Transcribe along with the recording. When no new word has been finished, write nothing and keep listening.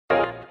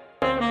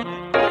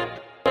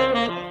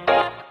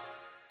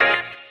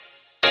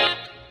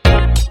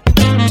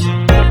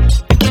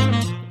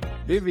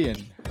Vivian,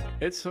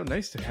 it's so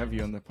nice to have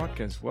you on the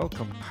podcast.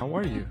 Welcome. How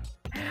are you?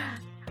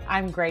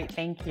 I'm great,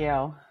 thank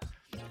you.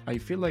 I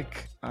feel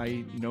like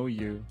I know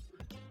you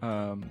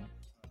um,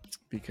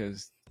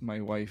 because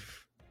my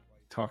wife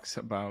talks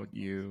about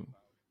you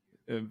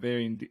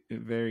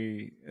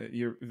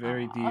you're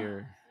very Aw,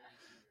 dear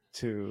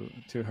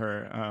to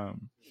her.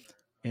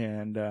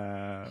 And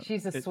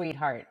she's a it,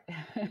 sweetheart.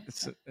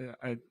 it's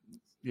I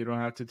you don't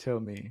have to tell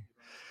me.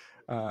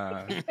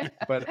 Uh,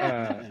 but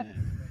uh,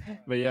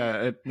 but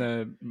yeah,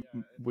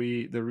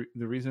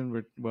 the reason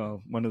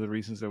one of the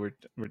reasons that we're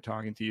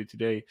talking to you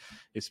today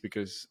is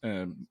because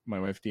my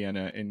wife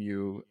Deanna and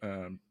you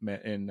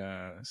met in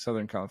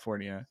Southern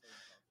California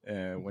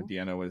when Mhm.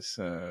 Deanna was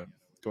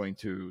going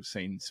to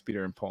Saints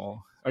Peter and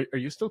Paul. Are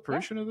you still Yeah,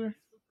 parishioner there?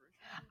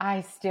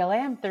 I still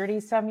am 30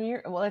 some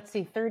years. Well, let's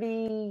see,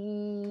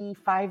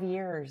 35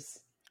 years.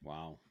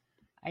 Wow.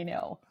 I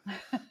know.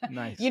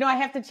 Nice. I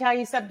have to tell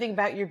you something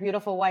about your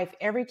beautiful wife.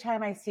 Every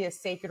time I see a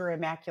Sacred or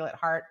Immaculate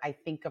Heart, I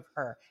think of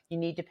her. You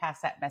need to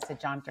pass that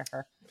message on to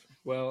her.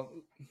 Well,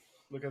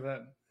 look at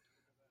that.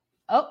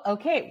 Oh,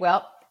 okay.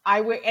 Well,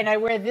 I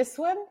wear this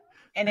one,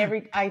 and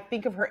I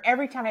think of her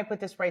every time I put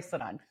this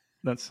bracelet on.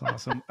 That's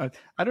awesome.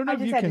 I don't know I if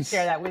just you had can. to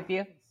share that with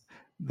you.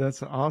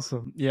 That's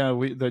awesome. Yeah,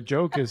 the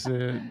joke is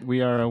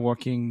we are a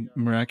walking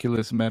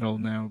miraculous medal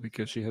now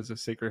because she has the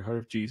Sacred Heart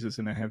of Jesus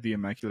and I have the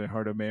Immaculate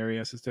Heart of Mary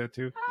as a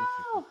tattoo.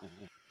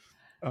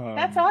 Oh,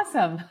 that's Um,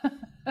 awesome.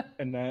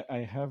 and I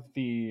have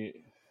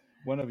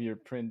one of your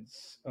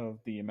prints of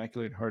the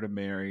Immaculate Heart of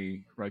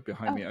Mary right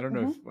behind me. Oh, I don't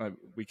know mhm. if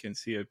we can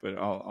see it, but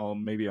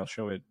I'll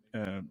show it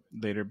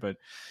later. But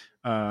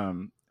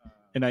um,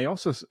 and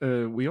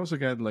we also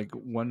got like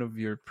one of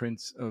your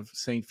prints of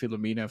Saint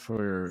Philomena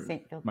for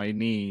St. Phil. my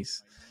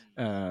niece,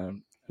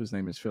 whose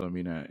name is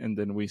Philomena, and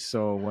then we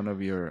saw one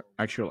of your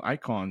actual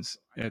icons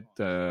at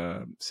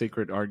the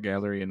Sacred Art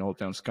Gallery in Old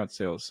Town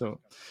Scottsdale. So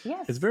it's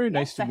Yes, very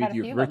nice yes, to I had meet a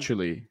you few of them.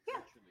 virtually.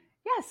 Yeah,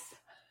 yes.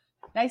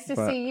 Nice to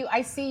But see you.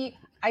 I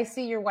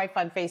see your wife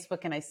on Facebook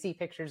and I see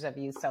pictures of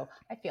you, so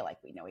I feel like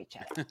we know each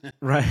other.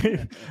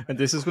 right, and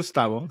this is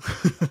Gustavo.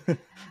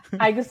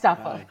 Hi,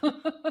 Gustavo. Hi.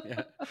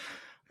 Yeah.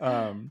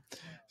 um,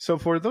 so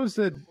for those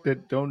that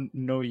don't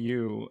know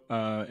you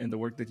and the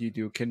work that you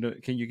do, can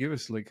you give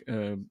us like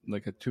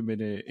a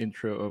 2-minute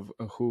intro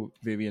of who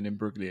Vivian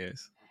Imbruglia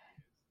is?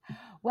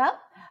 Well,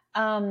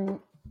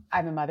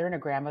 I'm a mother and a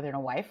grandmother and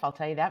a wife. I'll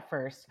tell you that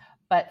first.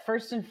 But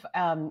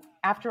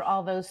after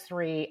all those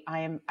three,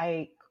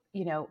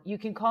 you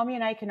can call me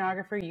an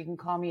iconographer, you can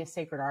call me a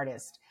sacred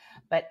artist,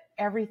 but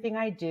everything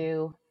I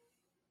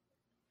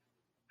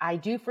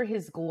do for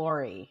his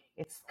glory.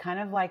 It's kind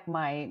of like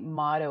my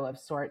motto of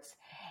sorts.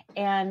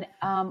 And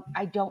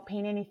I don't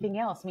paint anything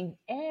else. I mean,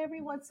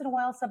 every once in a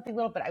while, something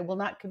little, but I will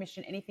not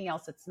commission anything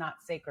else that's not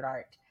sacred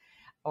art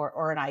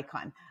or an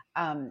icon.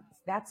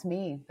 That's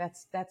me.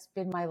 That's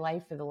been my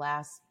life for the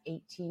last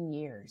 18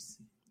 years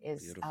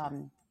is Beautiful.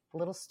 a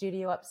little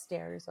studio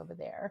upstairs over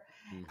there.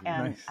 Hmm.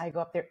 And Nice. I go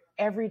up there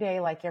every day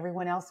like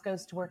everyone else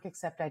goes to work,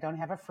 except I don't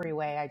have a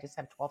freeway. I just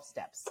have 12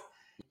 steps.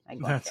 I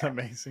go up That's there.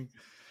 amazing.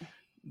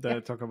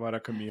 Yeah. Talk about a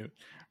commute.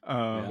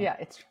 Yeah. Yeah,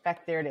 it's in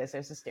fact there it is.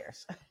 There's the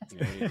stairs.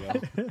 There you go.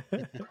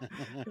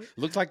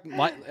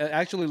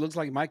 Actually looks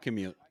like my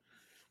commute.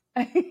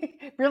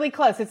 Really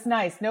close. It's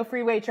nice. No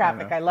freeway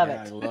traffic. know. I love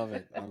Yeah, I it. love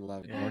it. I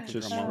love it. Yeah, Working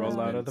just from home roll has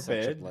out been of the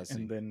such a bed blessing.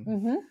 and then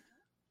Hmm.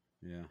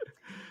 Yeah.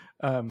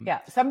 um,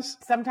 Yeah.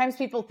 Sometimes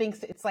people think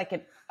it's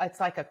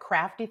like a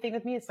crafty thing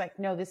with me. It's like,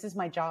 no, this is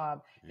my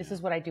job. This Yeah.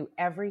 is what I do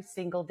every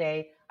single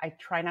day. I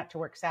try not to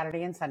work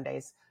Saturday and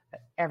Sundays,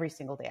 but every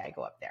single day I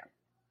go up there.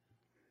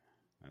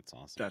 That's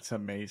awesome. that's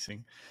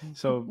amazing.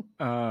 So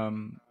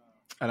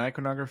an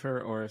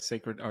iconographer or a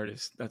sacred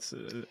artist, that's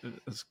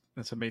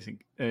amazing.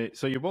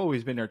 So you've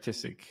always been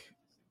artistic.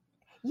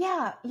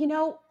 Yeah,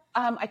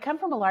 I come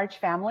from a large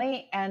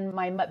family, and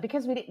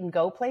because we didn't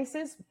go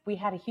places, we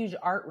had a huge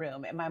art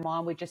room, and my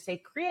mom would just say,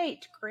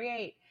 "Create,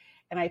 create,"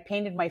 and I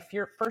painted my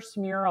first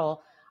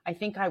mural. I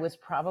think I was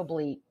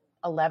probably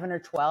 11 or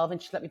 12,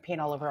 and she let me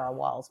paint all over our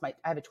walls.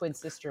 I have a twin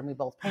sister, and we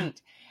both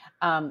paint,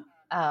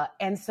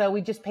 and so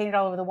we just painted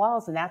all over the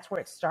walls, and that's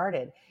where it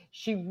started.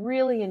 She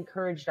really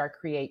encouraged our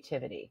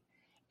creativity.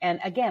 And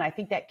again, I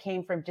think that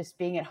came from just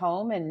being at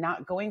home and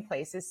not going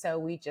places. So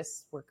we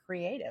just were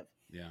creative.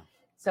 Yeah.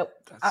 So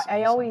That's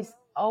I awesome.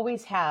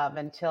 always have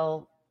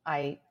until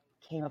I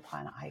came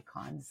upon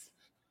icons.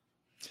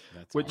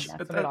 That's Which And awesome.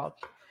 that's what it all.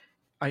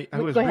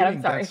 I was Go ahead. I'm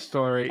reading sorry. that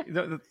story.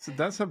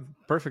 That's a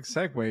perfect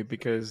segue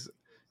because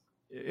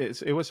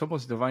it was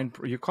almost divine.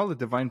 You call it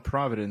divine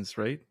providence,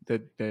 right?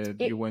 That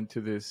It, you went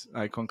to this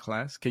icon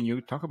class. Can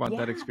you talk about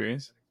that yeah.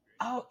 experience?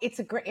 Oh, it's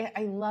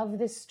I love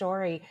this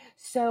story.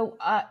 So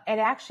it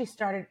actually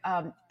started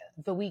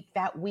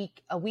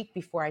a week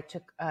before I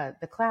took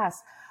the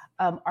class.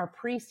 Our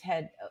priest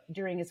had,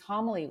 during his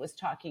homily, was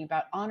talking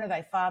about honor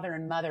thy father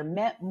and mother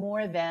meant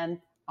more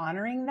than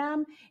honoring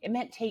them. It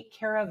meant take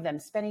care of them,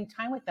 spending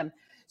time with them.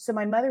 So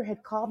my mother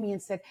had called me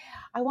and said,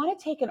 I want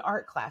to take an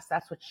art class.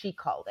 That's what she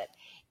called it.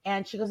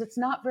 And she goes, it's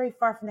not very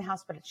far from the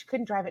house, but she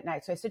couldn't drive at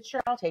night. So I said,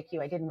 sure, I'll take you.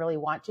 I didn't really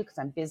want to because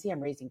I'm busy. I'm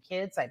raising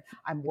kids.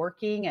 I'm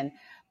working.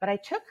 But I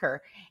took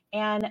her,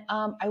 and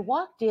I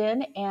walked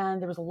in,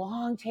 and there was a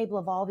long table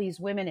of all these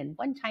women and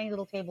one tiny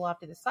little table off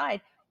to the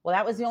side. Well,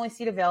 that was the only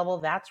seat available.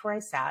 That's where I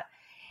sat.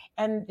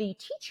 And the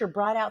teacher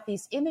brought out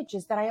these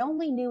images that I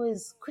only knew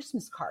as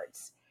Christmas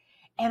cards.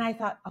 And I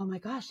thought, oh my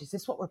gosh, is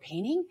this what we're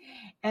painting?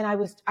 And I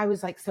was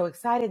like so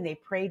excited. And they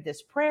prayed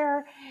this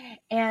prayer,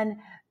 and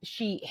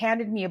she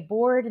handed me a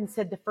board and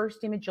said, the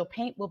first image you'll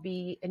paint will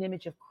be an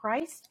image of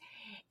Christ.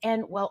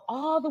 And while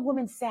all the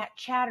women sat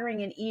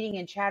chattering and eating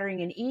and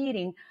chattering and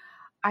eating,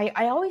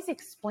 I always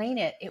explain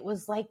it. It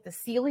was like the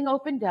ceiling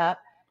opened up,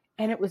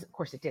 and it was, of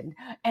course it didn't.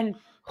 And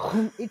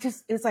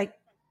it's like,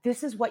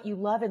 this is what you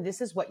love and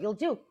this is what you'll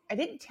do. I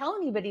didn't tell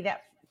anybody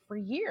that for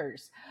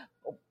years,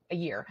 a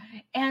year.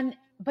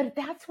 But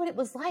that's what it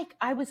was like.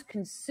 I was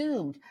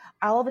consumed.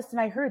 All of a sudden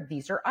I heard,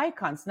 these are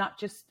icons, not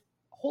just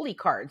holy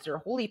cards or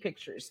holy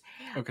pictures.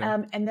 Okay.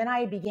 And then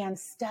I began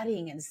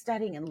studying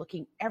and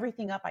looking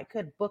everything up I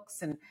could,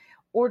 books, and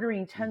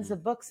ordering tons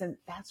of books. And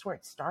that's where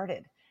it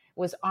started,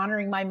 was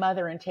honoring my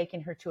mother and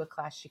taking her to a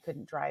class she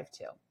couldn't drive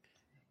to.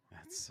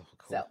 That's so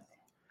cool. So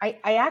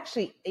I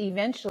actually,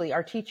 eventually,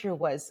 our teacher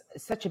was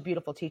such a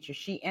beautiful teacher.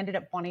 She ended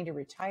up wanting to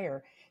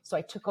retire. So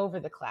I took over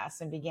the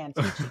class and began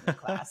teaching the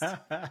class.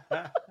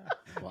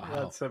 Wow.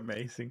 That's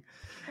amazing.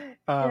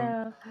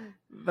 Yeah.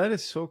 That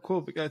is so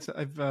cool, because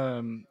I've,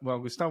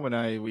 Gustavo and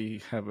I,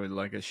 we have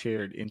a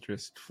shared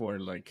interest for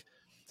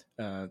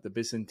the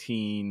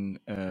Byzantine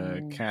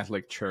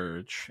Catholic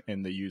Church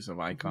and the use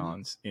of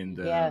icons in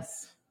the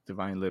Yes.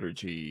 Divine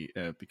Liturgy,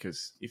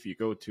 because if you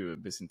go to a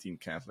Byzantine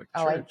Catholic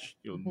Oh, church,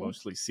 you'll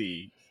mostly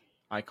see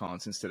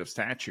icons instead of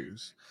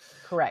statues.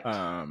 Correct.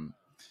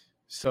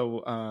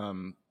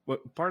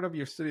 What part of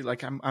your study,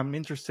 I'm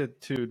interested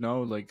to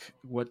know,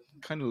 what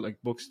kind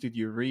of books did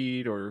you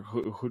read, or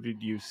who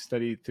did you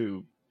study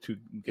to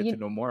get to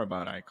know more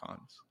about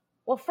icons?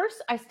 Well,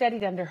 first I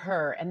studied under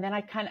her, and then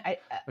I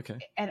Okay.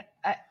 and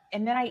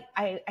then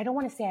I don't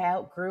want to say I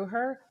outgrew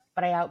her,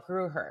 but I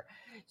outgrew her.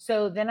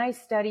 So then I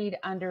studied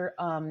under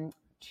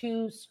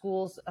two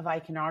schools of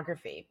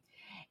iconography.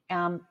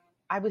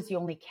 I was the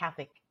only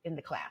Catholic in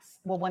the class.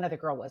 Well, one other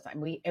girl was,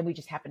 and we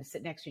just happened to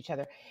sit next to each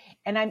other.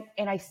 And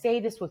I say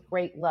this with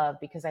great love,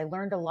 because I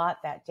learned a lot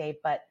that day,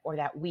 or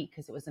that week,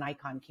 because it was an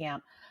icon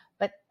camp,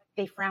 but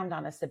they frowned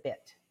on us a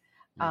bit.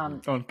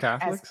 On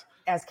Catholics?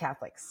 As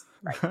Catholics,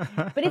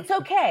 right? But it's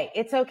okay.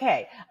 It's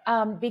okay,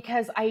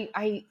 because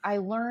I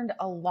learned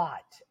a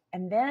lot.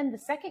 And then the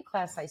second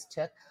class I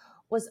took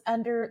was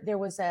there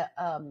was a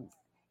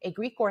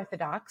Greek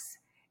Orthodox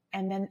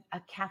and then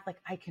a Catholic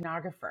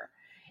iconographer,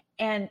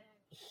 and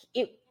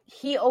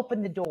he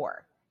opened the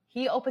door.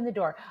 He opened the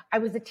door. I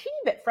was a teeny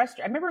bit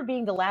frustrated. I remember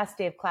being the last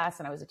day of class,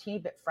 and I was a teeny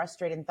bit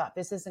frustrated and thought,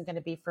 this isn't going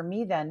to be for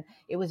me then.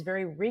 It was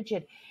very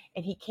rigid.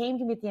 And he came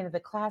to me at the end of the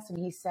class, and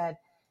he said,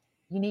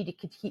 you need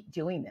to keep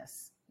doing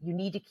this. You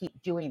need to keep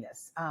doing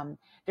this.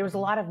 There was a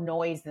lot of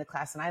noise in the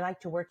class, and I like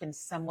to work in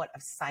somewhat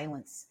of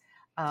silence,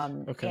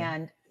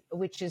 and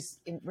which is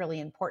really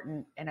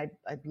important. And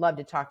I'd love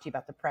to talk to you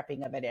about the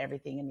prepping of it,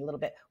 everything in a little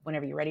bit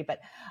whenever you're ready.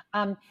 But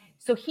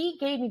so he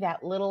gave me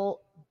that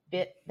little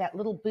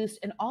boost,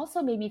 and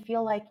also made me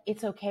feel like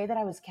it's okay that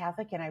I was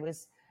Catholic and I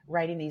was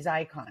writing these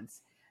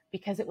icons,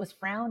 because it was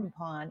frowned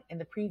upon in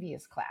the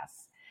previous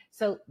class.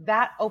 So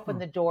that opened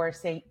the door,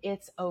 saying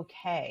it's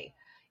okay.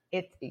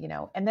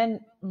 And then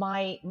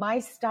my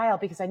style,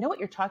 because I know what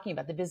you're talking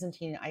about, the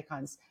Byzantine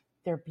icons,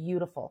 they're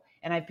beautiful.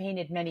 And I've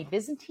painted many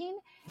Byzantine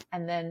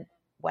and then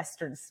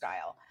Western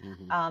style.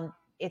 Mm-hmm.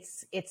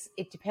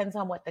 It depends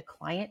on what the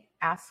client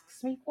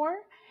asks me for.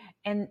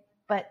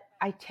 But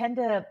I tend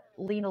to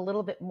lean a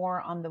little bit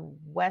more on the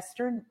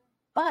Western,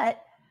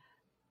 but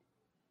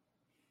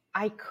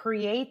I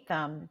create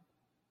them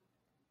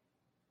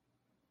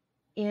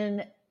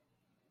in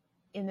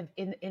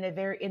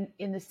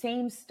the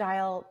same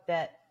style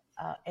that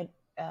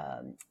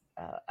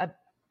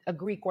a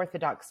Greek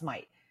Orthodox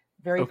might.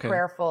 Very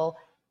prayerful,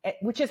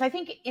 which is, I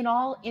think,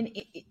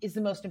 is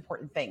the most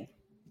important thing.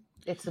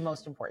 It's the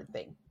most important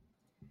thing.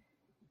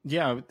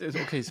 Yeah.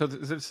 Okay. So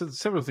there's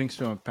several things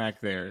to unpack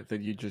there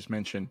that you just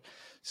mentioned.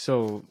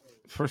 So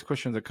first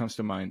question that comes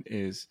to mind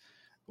is,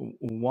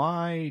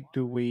 why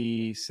do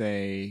we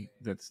say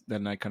that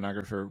an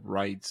iconographer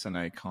writes an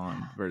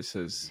icon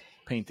versus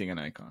painting an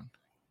icon?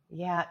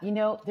 Yeah,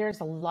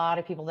 there's a lot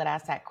of people that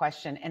ask that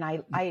question. And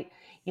I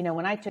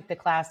when I took the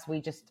class, we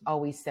just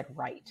always said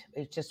write.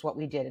 It's just what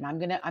we did. And I'm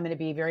gonna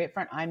be very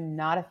upfront. I'm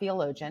not a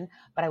theologian,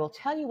 but I will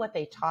tell you what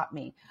they taught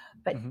me.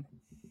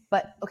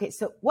 But okay,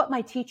 so what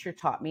my teacher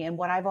taught me and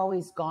what I've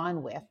always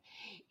gone with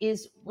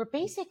is we're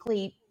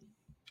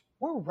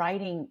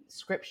writing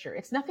scripture.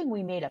 It's nothing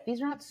we made up.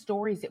 These are not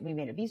stories that we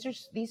made up. These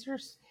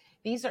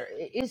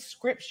is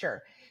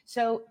scripture.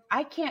 So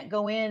I can't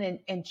go in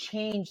and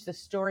change the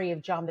story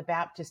of John the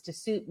Baptist to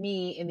suit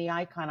me in the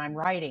icon I'm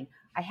writing.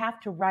 I have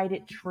to write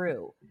it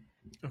true.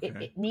 It,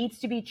 Okay. it needs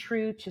to be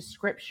true to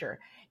scripture.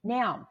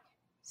 Now,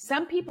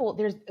 some people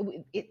there's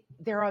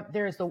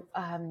the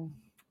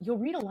you'll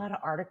read a lot of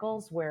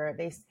articles where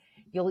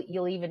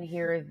you'll even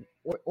hear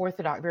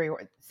Orthodox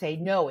say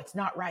no, it's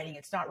not writing,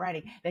 it's not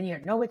writing. Then you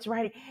hear no, it's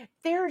writing.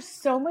 There's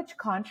so much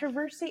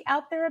controversy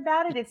out there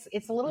about it.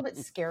 It's a little bit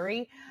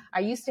scary.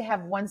 I used to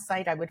have one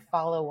site I would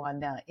follow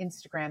on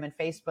Instagram and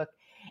Facebook,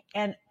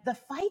 and the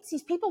fights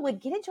these people would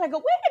get into. I go,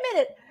 wait a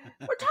minute,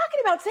 we're talking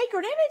about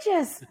sacred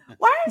images.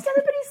 Why is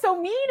everybody so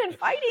mean and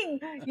fighting?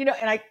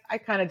 And I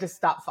kind of just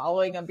stopped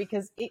following them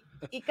because it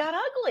got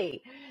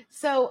ugly.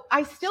 So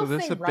I still So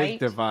there's say a big right.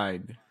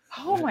 divide.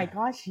 Oh my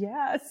gosh,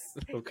 yes.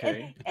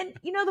 Okay. And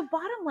the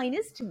bottom line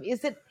is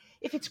that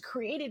if it's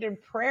created in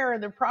prayer in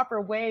the proper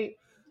way,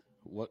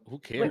 Who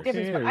what cares?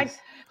 difference? But cares?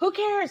 who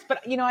cares?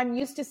 But I'm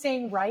used to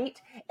saying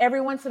right. Every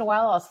once in a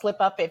while, I'll slip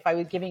up if I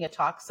was giving a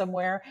talk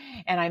somewhere,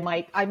 and I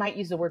might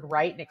use the word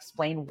right and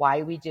explain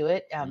why we do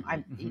it.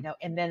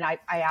 And then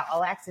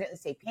I'll accidentally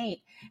say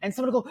paint, and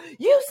someone will go,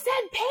 "You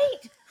said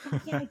paint."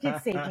 Yeah, I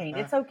did say paint.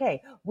 It's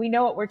okay. We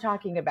know what we're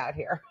talking about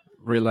here.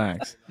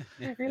 Relax.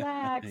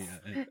 Relax.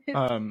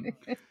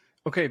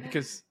 Okay,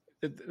 because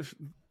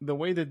the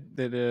way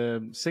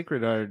that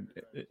sacred art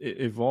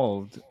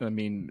evolved, I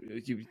mean,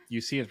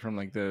 you see it from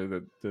like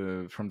the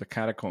from the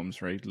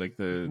catacombs, right? Like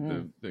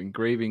the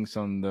engravings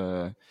on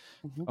the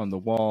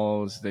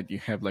walls, that you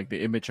have like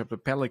the image of a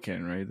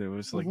pelican, right? There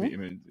was like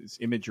this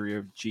imagery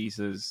of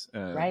Jesus,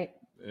 Right.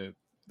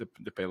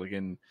 The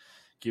pelican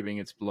giving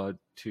its blood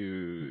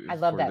to I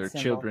love for that their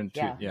symbol. children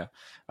to Yeah.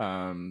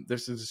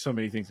 There's so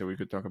many things that we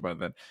could talk about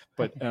that,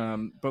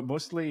 but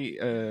mostly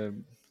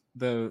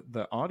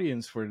the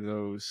audience for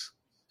those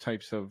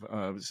types of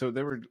so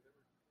they were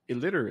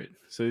illiterate,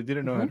 so they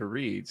didn't know how to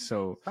read,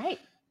 so Right.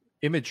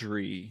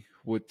 imagery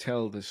would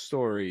tell the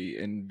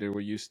story, and they were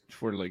used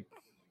for like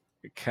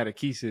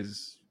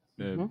catechesis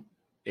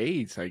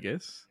aids, I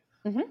guess.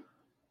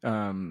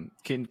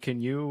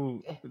 Can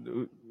you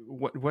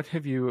what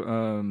have you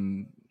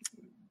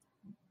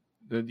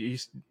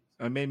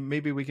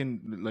maybe we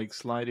can like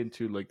slide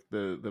into like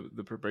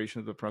the preparation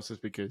of the process,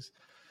 because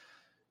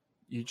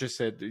you just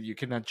said that you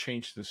cannot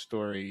change the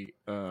story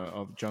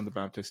of John the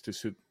Baptist to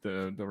suit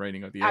the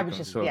writing of the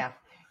icon.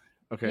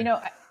 Okay.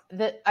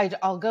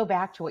 I'll go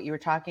back to what you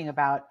were talking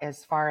about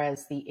as far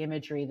as the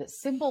imagery. That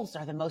symbols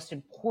are the most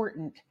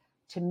important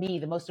to me,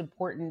 the most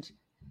important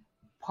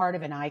part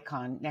of an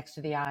icon next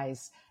to the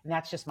eyes, and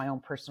that's just my own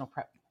personal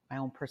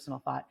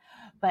thought.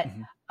 But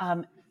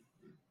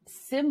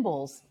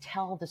symbols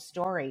tell the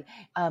story.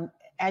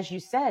 As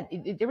you said,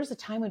 there was a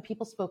time when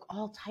people spoke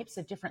all types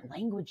of different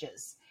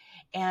languages,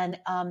 and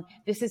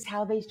this is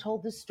how they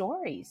told the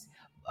stories.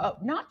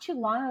 Not too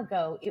long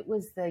ago, it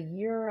was the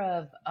Year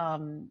of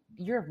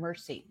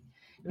Mercy.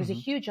 It was a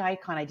huge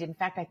icon I did. In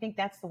fact, I think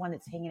that's the one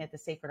that's hanging at the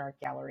Sacred Art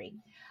Gallery.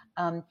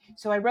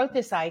 So I wrote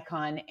this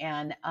icon,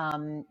 and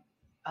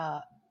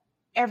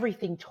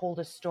everything told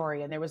a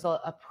story. And there was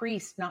a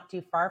priest not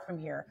too far from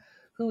here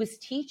who was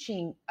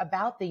teaching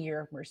about the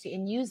Year of Mercy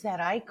and used that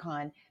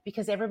icon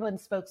because everyone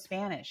spoke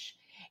Spanish.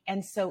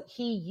 And so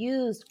he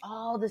used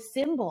all the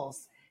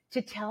symbols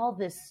to tell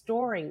this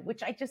story,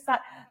 which I just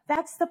thought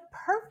that's the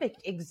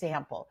perfect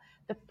example,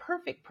 the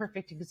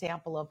perfect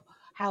example of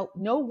how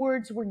no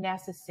words were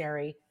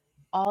necessary.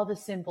 All the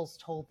symbols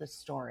told the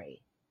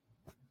story.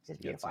 Just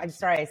beautiful. I'm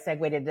sorry I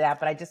segued into that,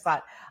 but I just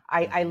thought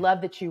I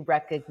love that you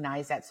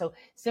recognize that. So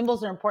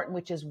symbols are important,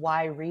 which is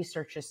why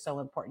research is so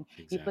important.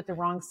 Exactly. You put the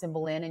wrong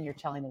symbol in and you're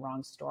telling the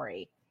wrong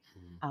story.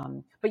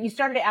 But you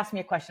started to ask me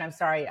a question. I'm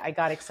sorry. I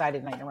got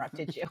excited and I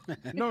interrupted you.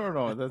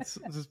 No. This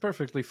is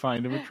perfectly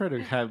fine. And we try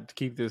to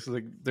keep this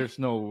like there's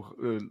no,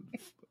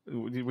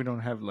 we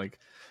don't have like,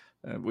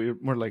 we're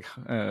more like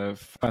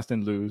fast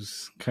and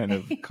loose kind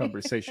of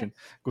conversation.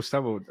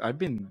 Gustavo, I've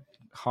been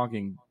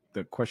hogging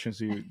the questions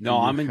you.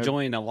 No, you I'm have.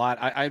 enjoying a lot.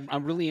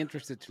 I'm really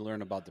interested to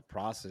learn about the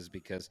process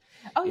because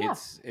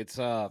it's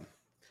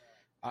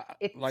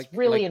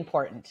really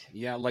important.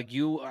 Yeah, like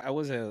you, I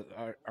was a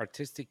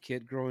artistic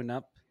kid growing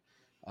up,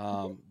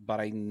 but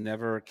I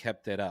never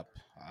kept it up.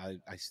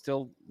 I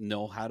still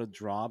know how to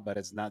draw, but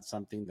it's not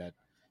something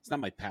it's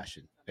not my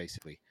passion,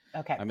 basically.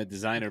 Okay. I'm a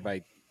designer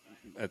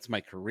that's my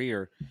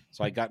career.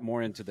 So I got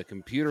more into the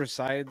computer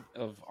side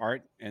of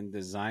art and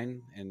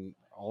design and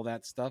all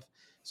that stuff.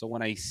 So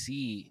when I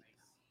see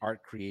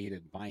art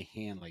created by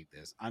hand like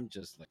this, I'm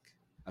just like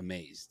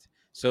amazed.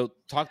 So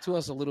talk to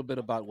us a little bit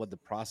about what the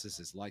process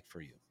is like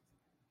for you.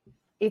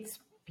 It's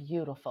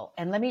beautiful.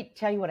 And let me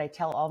tell you what I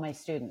tell all my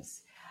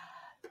students.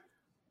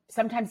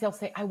 Sometimes they'll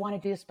say, I want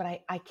to do this, but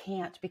I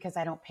can't because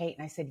I don't paint.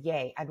 And I said,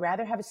 yay, I'd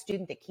rather have a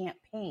student that can't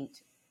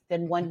paint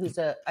than one who's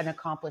an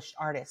accomplished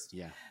artist.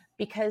 Yeah.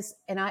 Because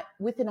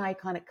with an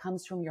icon, it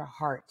comes from your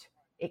heart.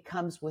 It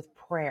comes with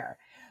prayer.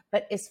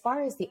 But as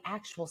far as the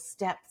actual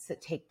steps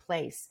that take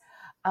place,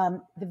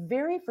 the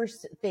very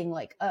first thing,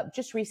 like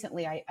just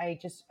recently, I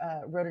just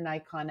wrote an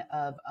icon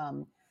of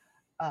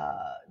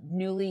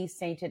newly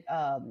sainted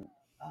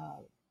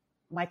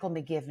Michael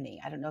McGivney.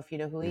 I don't know if you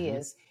know who he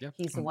is. Yep.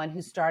 He's the one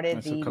who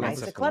started the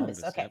Knights of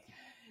Columbus. Okay.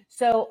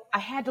 So I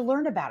had to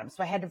learn about him.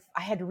 So I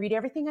had to read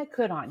everything I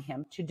could on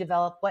him to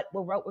develop what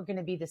were going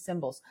to be the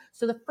symbols.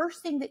 So the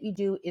first thing that you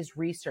do is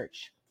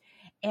research.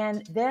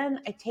 And then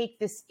I take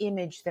this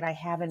image that I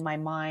have in my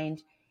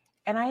mind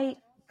and I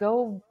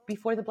go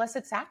before the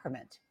Blessed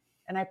Sacrament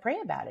and I pray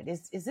about it.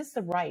 Is this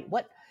the right?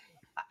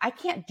 I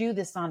can't do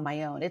this on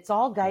my own. It's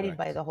all guided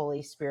by the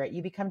Holy Spirit.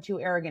 You become too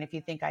arrogant if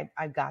you think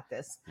I've got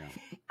this.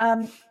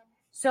 Yeah.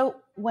 So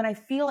when I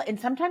feel, and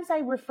sometimes I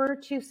refer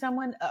to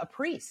someone, a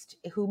priest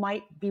who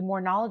might be more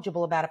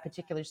knowledgeable about a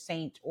particular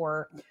saint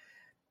or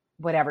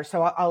whatever.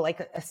 So I'll like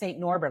a Saint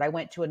Norbert. I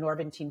went to a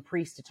Norbertine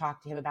priest to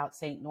talk to him about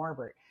Saint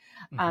Norbert.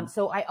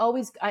 So I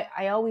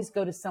always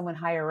go to someone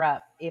higher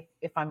up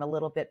if I'm a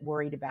little bit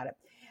worried about it.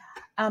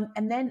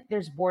 And then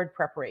there's board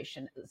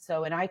preparation.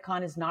 So an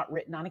icon is not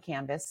written on a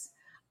canvas.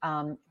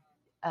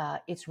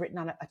 It's written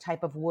on a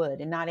type of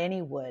wood, and not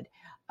any wood.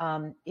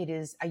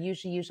 I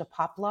usually use a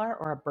poplar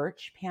or a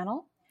birch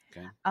panel.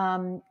 Okay.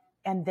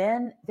 And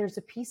then there's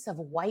a piece of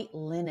white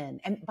linen.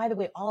 And by the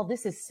way, all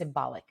this is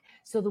symbolic.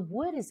 So the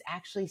wood is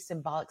actually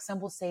symbolic. Some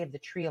will say of the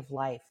tree of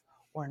life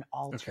or an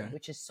altar,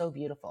 which is so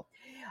beautiful.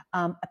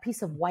 A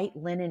piece of white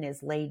linen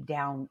is laid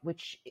down,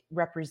 which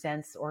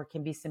represents or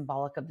can be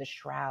symbolic of the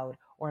shroud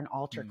or an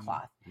altar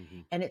cloth.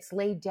 And it's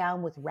laid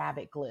down with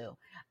rabbit glue.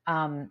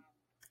 And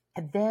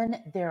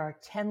then there are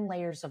 10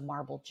 layers of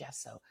marble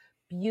gesso,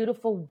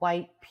 beautiful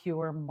white,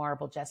 pure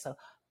marble gesso.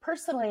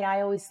 Personally,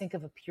 I always think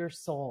of a pure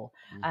soul,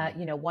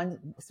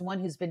 someone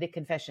who's been to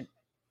confession.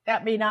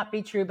 That may not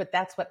be true, but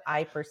that's what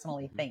I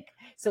personally think.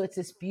 So it's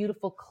this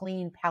beautiful,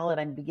 clean palette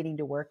I'm beginning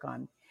to work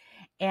on.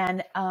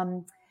 And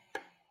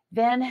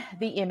then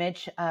the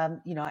image,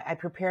 I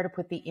prepare to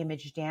put the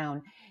image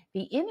down.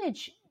 The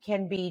image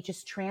can be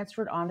just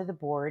transferred onto the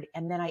board,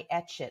 and then I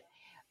etch it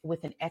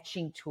with an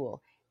etching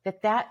tool.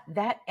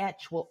 That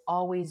etch will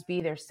always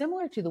be there,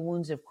 similar to the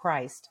wounds of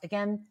Christ.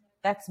 Again,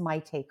 that's my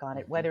take on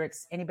it, whether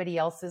it's anybody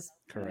else's.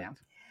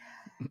 Correct.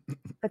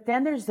 But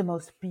then there's the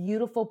most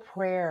beautiful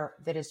prayer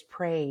that is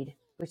prayed,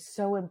 which is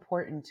so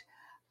important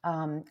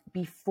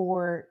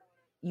before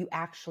you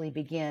actually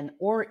begin,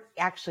 or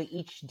actually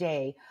each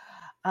day.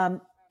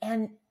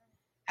 And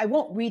I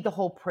won't read the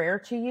whole prayer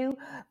to you,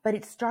 but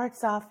it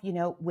starts off,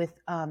 with,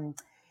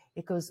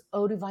 it goes,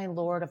 "O divine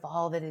Lord of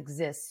all that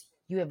exists,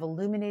 you have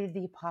illuminated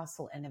the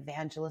apostle and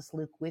evangelist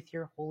Luke with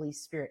your Holy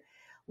Spirit."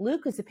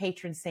 Luke is the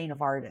patron saint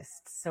of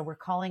artists, so we're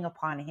calling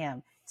upon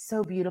him.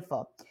 So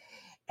beautiful.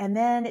 And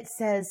then it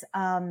says,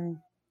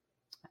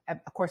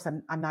 of course,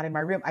 I'm not in my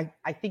room.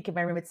 I think in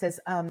my room it says,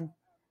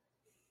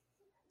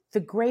 "The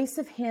grace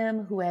of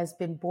him who has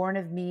been born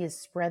of me is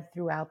spread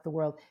throughout the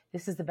world."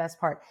 This is the best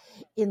part.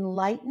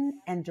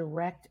 "Enlighten and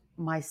direct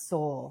my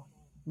soul,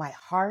 my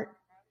heart,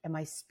 and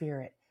my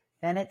spirit."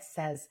 Then it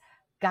says,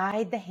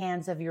 "Guide the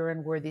hands of your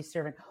unworthy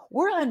servant."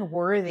 We're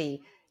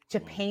unworthy to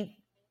paint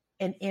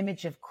an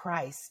image of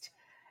Christ,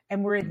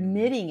 and we're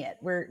admitting it.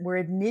 We're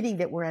admitting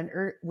that we're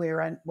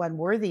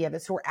unworthy of it.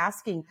 So we're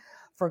asking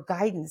for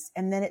guidance.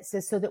 And then it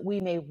says, "So that we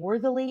may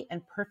worthily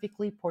and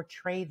perfectly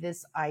portray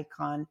this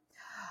icon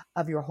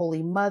of your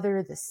Holy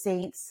Mother, the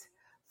saints,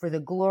 for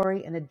the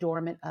glory and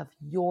adornment of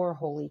your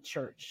holy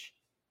church."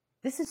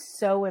 This is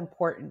so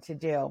important to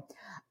do.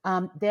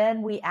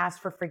 Then we ask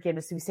for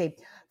forgiveness. We say,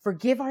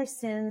 "Forgive our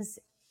sins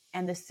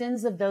and the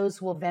sins of those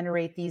who will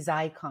venerate these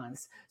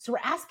icons." So we're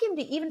asking him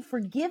to even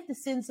forgive the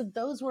sins of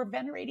those who are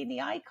venerating the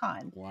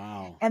icon.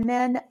 Wow. And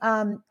then,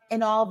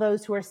 and all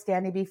those who are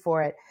standing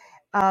before it.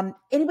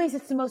 Anyways,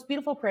 it's the most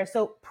beautiful prayer.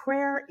 So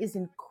prayer is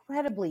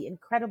incredibly,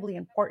 incredibly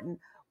important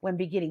when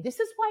beginning. This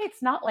is why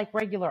it's not like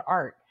regular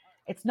art.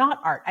 It's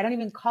not art. I don't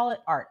even call it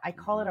art. I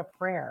call it a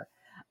prayer.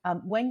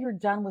 When you're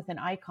done with an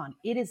icon,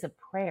 it is a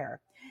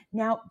prayer.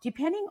 Now,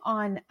 depending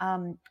on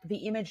the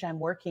image I'm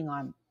working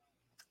on,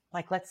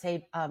 like let's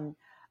say Father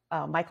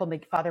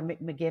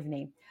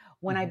McGivney,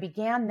 when I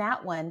began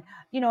that one,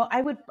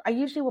 I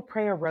usually will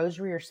pray a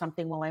rosary or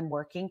something while I'm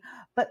working.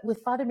 But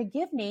with Father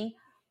McGivney,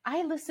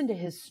 I listened to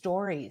his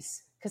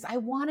stories because I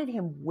wanted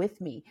him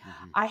with me.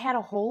 I had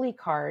a holy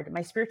card.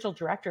 My spiritual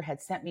director had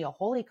sent me a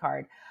holy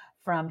card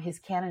from his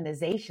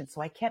canonization,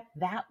 so I kept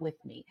that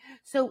with me.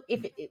 So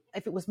if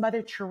it was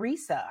Mother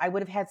Teresa, I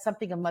would have had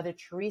something of Mother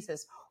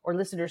Teresa's, or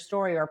listened to her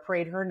story, or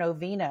prayed her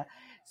novena.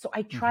 So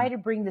I try to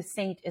bring the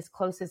saint as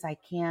close as I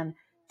can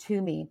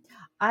to me.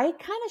 I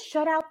kind of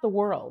shut out the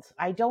world.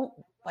 I don't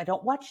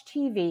watch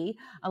TV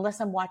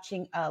unless I'm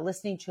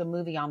listening to a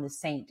movie on the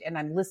saint, and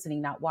I'm listening,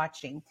 not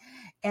watching,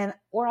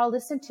 or I'll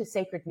listen to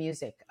sacred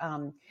music.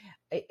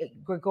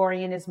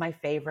 Gregorian is my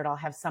favorite. I'll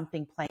have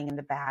something playing in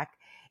the back.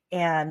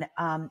 And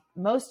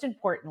most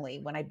importantly,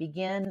 when I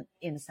begin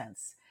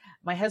incense,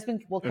 my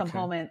husband will come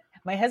home and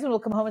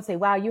say,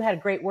 "Wow, you had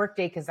a great work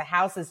day," because the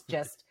house is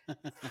just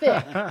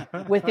thick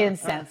with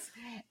incense.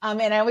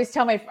 And I always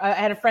tell I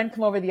had a friend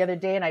come over the other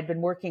day, and I'd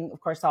been working, of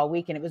course, all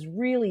week, and it was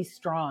really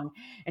strong.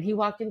 And he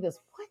walked in and goes,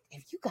 "What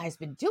have you guys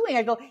been doing?"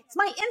 I go, "It's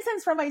my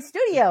incense from my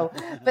studio."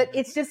 But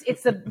it's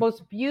the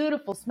most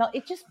beautiful smell.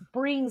 It just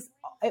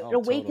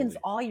awakens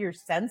all your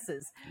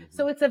senses.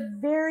 So it's a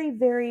very,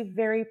 very,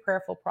 very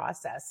prayerful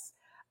process.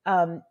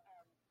 Um,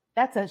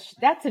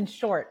 that's in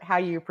short how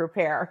you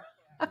prepare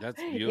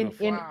That's in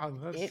beautiful. in Wow,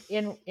 that's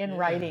in yeah.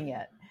 writing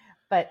it.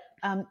 But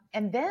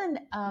and then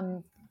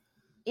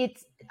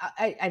it's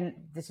and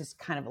this is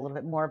kind of a little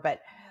bit more,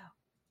 but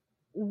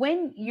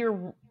when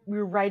you're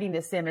writing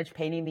this image,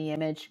 painting the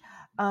image,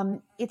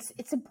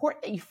 it's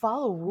important that you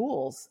follow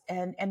rules,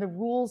 and the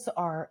rules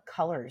are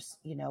colors.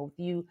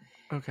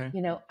 Okay.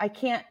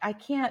 I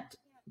can't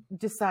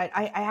decide.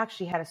 I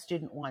actually had a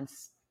student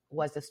once,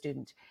 was a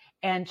student,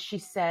 and she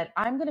said,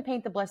 I'm going to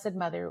paint the Blessed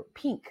Mother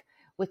pink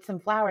with some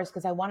flowers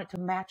because I want it to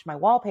match my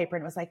wallpaper.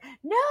 And it was like,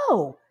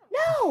 no,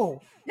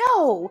 no,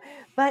 no.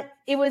 But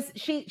it was,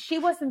 she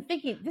wasn't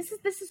thinking, this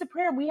is a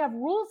prayer, and we have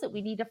rules that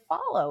we need to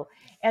follow.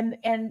 And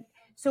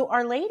so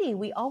Our Lady,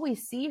 we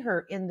always see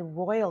her in the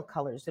royal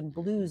colors and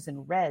blues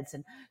and reds.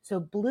 And so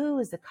blue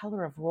is the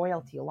color of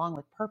royalty along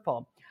with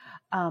purple.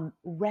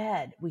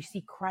 Red, we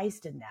see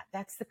Christ in that.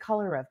 That's the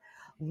color of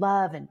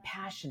love and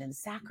passion and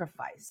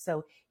sacrifice.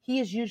 So he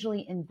is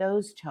usually in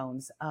those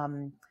tones.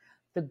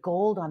 The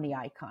gold on the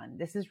icon.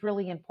 This is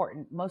really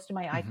important. Most of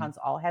my Hmm. icons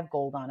all have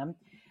gold on them.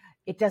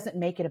 It doesn't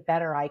make it a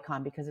better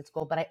icon because it's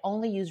gold, but I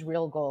only use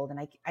real gold. And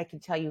I can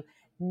tell you,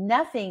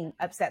 nothing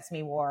upsets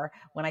me more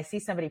when I see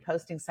somebody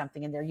posting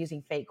something and they're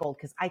using fake gold,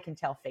 because I can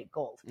tell fake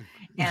gold.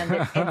 And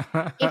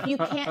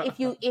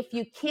if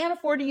you can't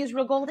afford to use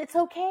real gold, it's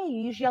okay.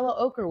 You use yellow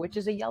ochre, which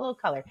is a yellow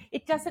color.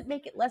 It doesn't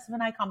make it less of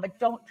an icon, but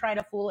don't try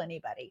to fool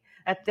anybody.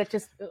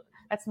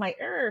 That's my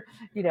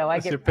I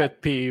That's your get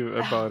pet peeve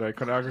about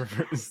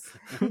iconographers.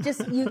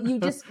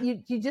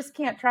 you just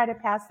can't try to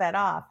pass that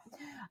off.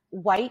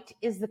 White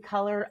is the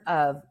color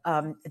of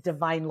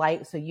divine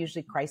light. So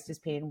usually Christ is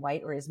painted in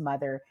white, or his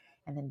mother,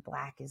 and then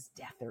black is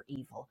death or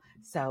evil.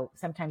 So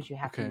sometimes you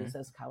have to Okay. use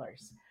those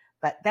colors.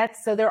 But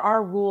so there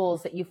are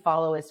rules that you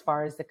follow as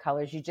far as the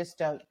colors. You just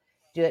don't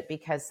do it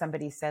because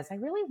somebody says, I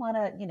really want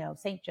to,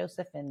 St.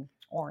 Joseph in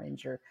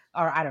orange, or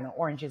I don't know,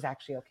 orange is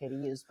actually okay to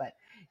use, but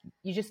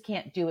you just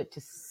can't do it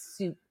to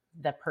suit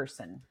the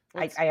person.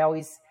 Well, I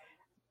always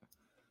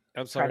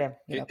I'm try sorry. to,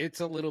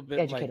 It's a little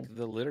bit educate like them.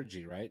 the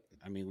liturgy, right?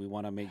 I mean, we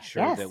want to make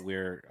sure Yes, that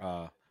we're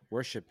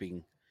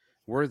worshiping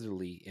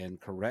worthily and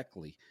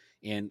correctly,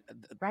 and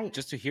right.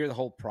 just to hear the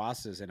whole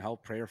process and how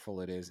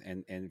prayerful it is,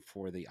 and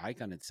for the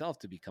icon itself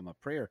to become a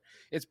prayer.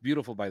 It's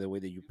beautiful, by the way,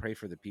 that you pray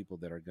for the people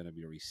that are going to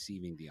be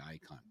receiving the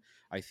icon.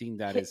 I think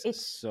that is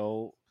It's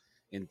so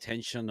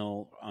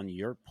intentional on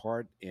your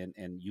part, and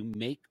you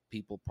make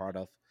people part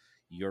of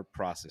your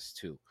process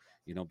too.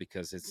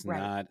 Because it's right.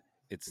 not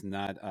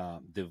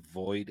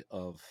devoid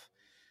of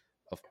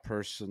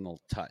personal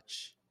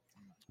touch,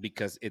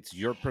 because it's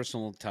your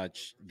personal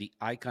touch. The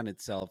icon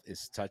itself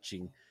is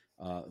touching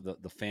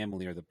the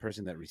family or the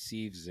person that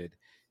receives it,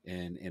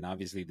 and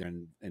obviously they're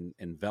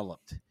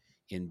enveloped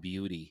in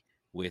beauty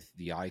with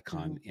the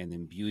icon, Mhm. and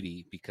in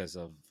beauty because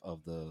of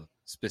the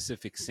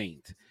specific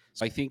saint.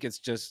 So I think it's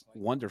just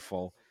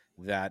wonderful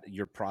that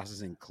your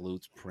process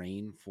includes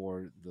praying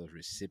for the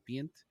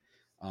recipient.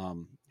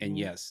 And Mhm.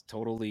 yes,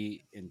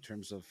 totally, in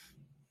terms of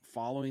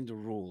following the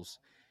rules,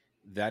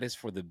 that is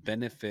for the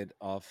benefit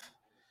of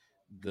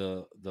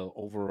the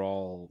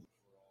overall,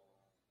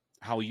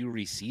 how you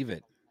receive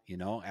it,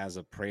 as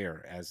a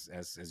prayer, as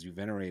you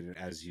venerate it,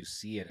 as you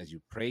see it, as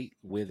you pray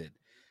with it.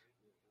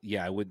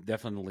 Yeah, I would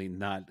definitely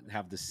not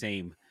have the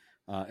same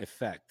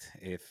effect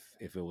if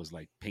it was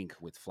like pink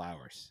with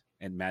flowers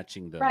and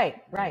matching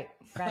Right, the right,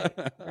 right,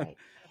 right.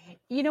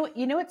 You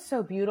know, it's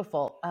so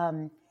beautiful.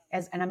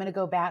 And I'm going to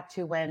go back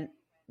to when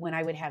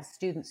I would have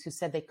students who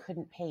said they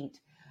couldn't paint,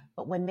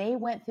 but when they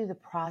went through the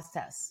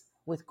process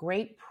with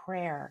great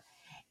prayer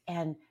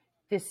and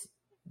this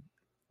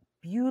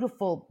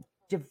beautiful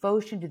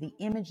devotion to the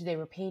image they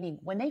were painting,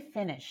 when they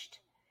finished,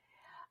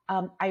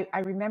 I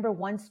remember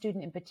one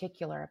student in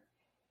particular.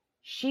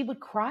 She would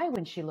cry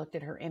when she looked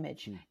at her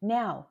image. Hmm.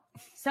 Now,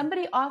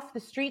 somebody off the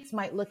streets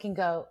might look and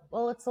go,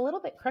 "Well, it's a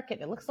little bit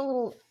crooked. It looks a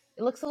little."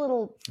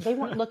 They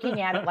weren't looking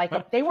at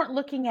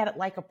it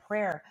like a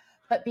prayer,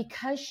 but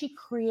because she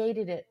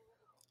created it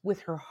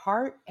with her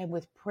heart and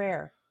with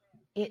prayer,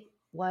 it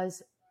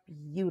was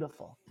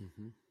beautiful,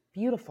 Hmm.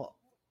 beautiful.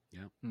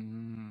 Yeah.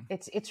 Mm,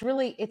 It's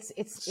really it's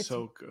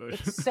so good.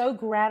 it's so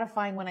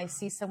gratifying when I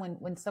see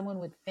someone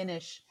would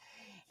finish,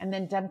 and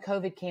then dumb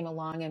COVID came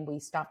along and we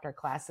stopped our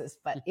classes.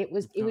 But it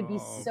would be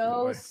Oh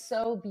so boy,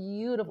 so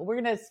beautiful. We're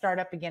gonna start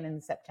up again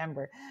in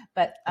September,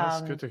 but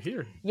that's good to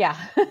hear. yeah,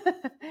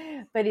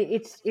 but it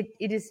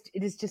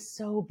is just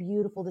so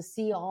beautiful to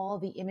see all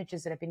the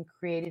images that have been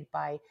created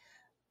by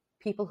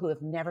people who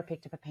have never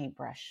picked up a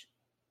paintbrush.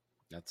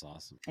 That's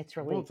awesome. It's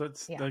Well, really,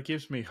 yeah. that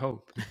gives me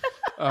hope.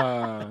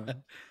 Uh,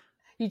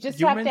 You just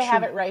you have to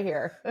have mentioned it right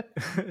here.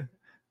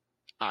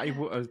 I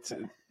will.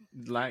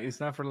 Like it's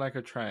not for lack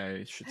of try,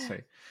 I should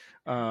say.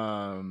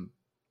 Um,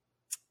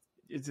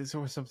 it's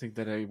always something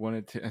that I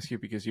wanted to ask you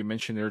because you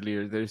mentioned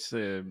earlier there's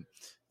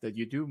that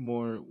you do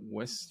more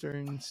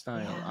Western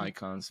style Yeah.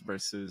 icons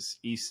versus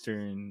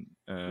Eastern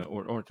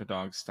or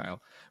Orthodox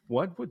style.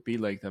 What would be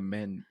like the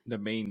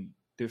main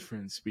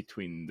difference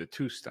between the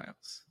two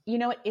styles? You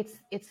know,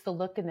 it's the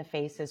look in the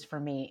faces for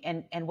me,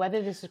 and whether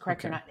this is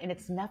correct or Okay. not. And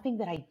it's nothing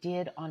that I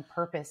did on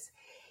purpose.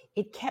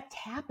 It kept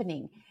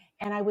happening,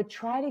 and I would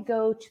try to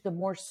go to the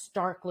more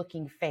stark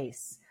looking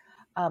face.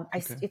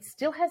 Okay. It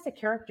still has the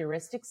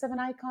characteristics of an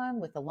icon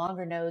with the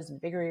longer nose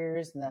and bigger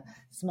ears and the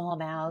small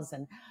mouths,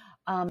 and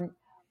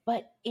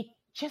but it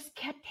just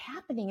kept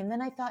happening. And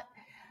then I thought,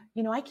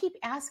 you know, I keep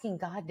asking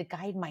God to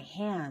guide my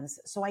hands,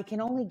 so I can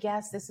only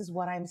guess this is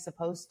what I'm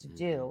supposed to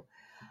do.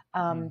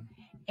 Mm.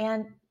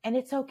 And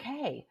it's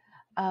okay.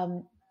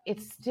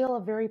 It's still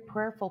a very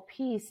prayerful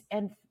piece,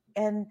 and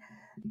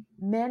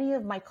many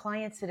of my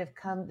clients that have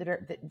come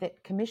that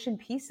commission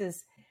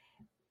pieces,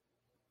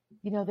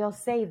 you know, they'll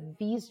say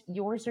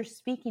yours are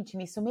speaking to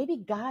me. So maybe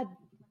God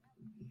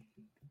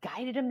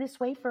guided them this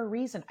way for a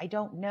reason. I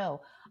don't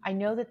know. I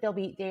know that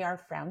they are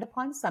frowned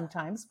upon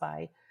sometimes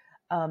by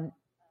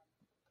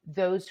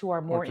those who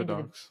are more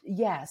Orthodox.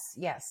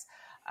 Yes.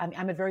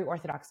 I'm a very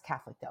Orthodox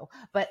Catholic though,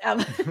 but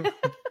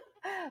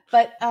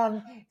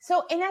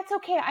so, and that's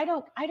okay. I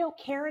don't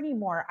care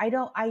anymore.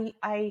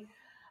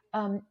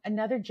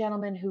 Another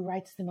gentleman who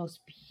writes the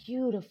most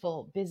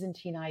beautiful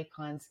Byzantine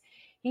icons,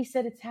 he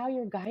said, it's how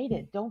you're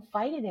guided. Don't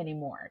fight it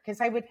anymore. Cause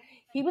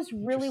he was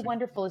really Interesting.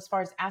 wonderful as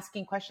far as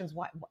asking questions.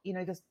 Why, you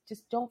know, he goes,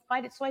 just don't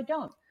fight it. So I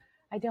don't.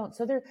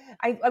 So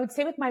I would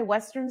say with my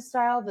Western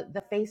style,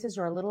 the faces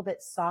are a little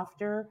bit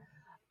softer.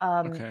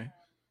 Okay.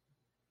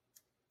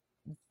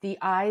 The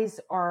eyes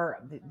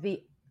are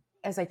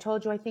as I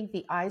told you, I think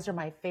the eyes are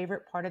my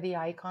favorite part of the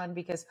icon,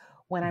 because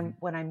when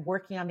I'm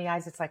working on the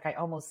eyes, it's like I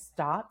almost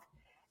stop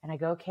and I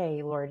go,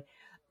 okay, Lord,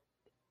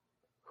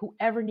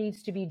 whoever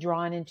needs to be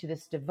drawn into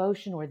this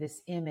devotion or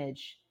this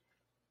image,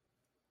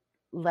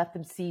 let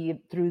them see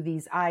through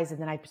these eyes.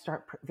 And then I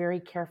start very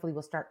carefully,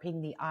 we'll start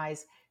painting the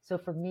eyes. So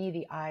for me,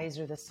 the eyes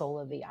are the soul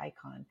of the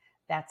icon.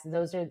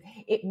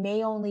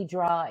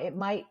 It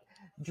might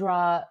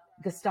draw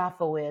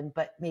Gustavo in,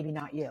 but maybe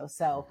not you.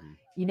 So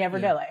you never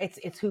know.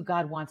 It's who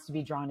God wants to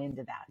be drawn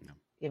into that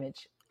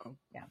image. Oh,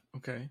 yeah.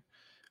 Okay.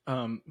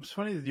 It's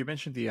funny that you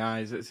mentioned the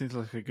eyes. It seems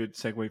like a good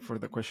segue for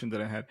the question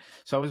that I had.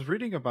 So I was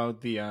reading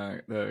about the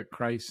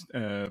Christ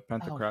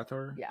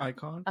Pantocrator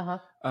icon.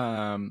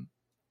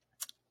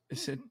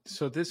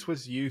 So this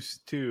was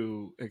used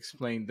to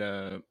explain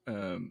the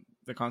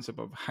concept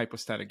of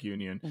hypostatic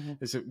union.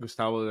 Is it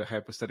Gustavo? The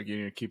hypostatic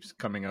union keeps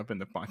coming up in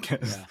the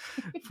podcast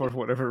for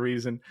whatever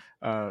reason.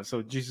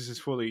 So Jesus is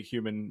fully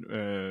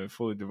human,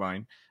 fully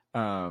divine.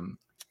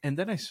 And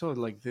then I saw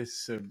like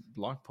this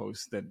blog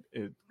post that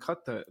it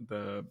cut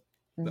the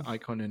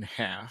icon in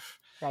half,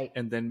 right,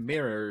 and then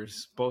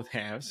mirrors both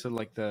halves. So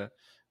like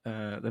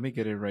let me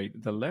get it right.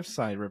 The left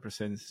side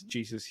represents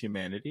Jesus'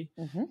 humanity,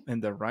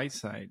 and the right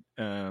side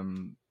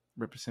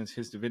represents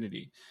his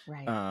divinity.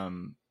 Right.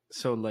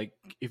 So like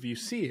if you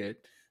see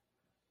it,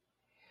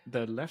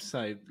 the left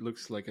side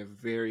looks like a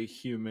very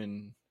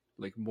human,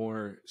 like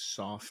more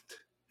soft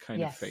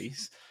kind of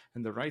face,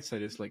 and the right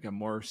side is like a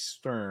more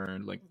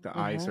stern, like the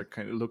eyes are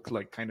look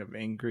like kind of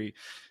angry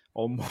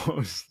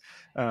almost.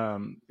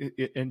 And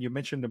you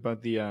mentioned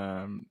about the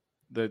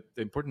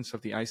importance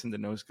of the eyes and the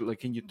nose. Like,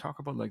 can you talk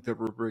about like the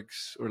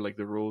rubrics or like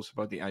the rules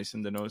about the eyes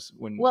and the nose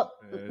when? Well,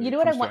 you know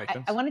what I want.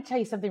 I want to tell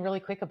you something really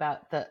quick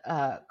about the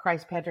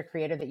Christ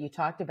Pantocrator that you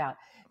talked about.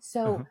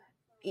 So,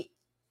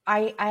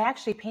 I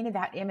actually painted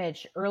that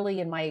image early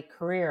in my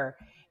career,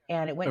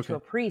 and it went to a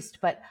priest.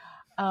 But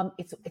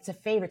it's a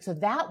favorite. So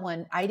that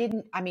one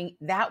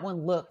that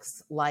one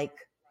looks like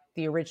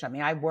the original. I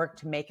mean, I worked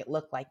to make it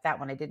look like that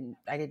one. I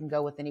didn't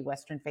go with any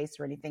Western face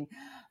or anything.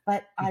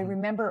 But I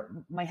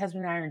remember my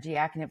husband and I are in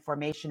diaconate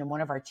formation, and one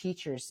of our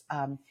teachers,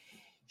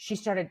 she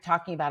started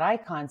talking about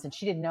icons, and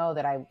she didn't know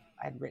that I'd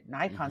written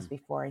icons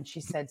before. And she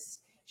says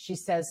she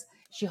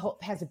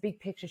has a big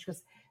picture. She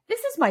goes,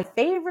 "This is my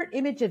favorite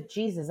image of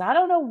Jesus. I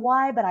don't know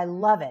why, but I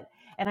love it."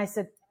 And I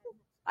said,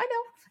 "I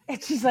know."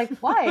 And she's like,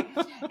 "Why?"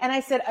 And I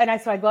said,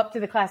 so I go up to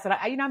the class, and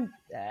I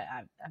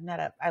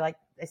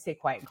stay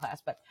quiet in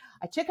class, but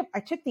I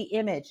took the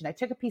image and I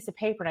took a piece of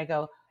paper and I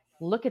go,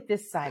 "Look at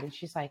this side." And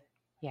she's like,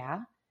 "Yeah."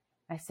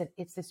 And I said,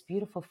 "It's this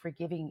beautiful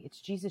forgiving. It's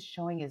Jesus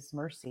showing his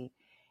mercy."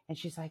 And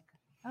she's like,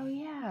 "Oh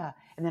yeah."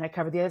 And then I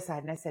covered the other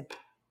side and I said,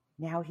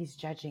 "Now he's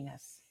judging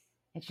us."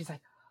 And she's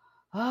like,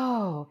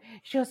 "Oh."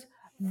 She goes,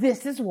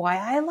 "This is why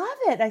I love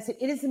it." I said,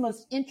 "It is the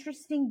most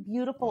interesting,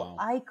 beautiful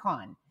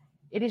icon.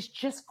 It is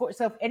just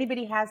so if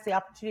anybody has the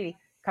opportunity,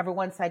 cover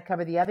one side,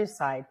 cover the other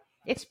side.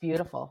 It's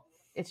beautiful.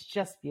 It's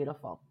just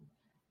beautiful."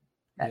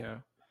 Yeah.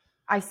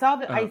 I saw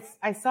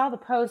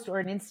the post or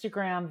an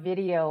Instagram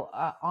video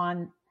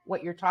on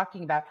what you're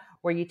talking about,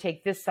 where you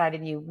take this side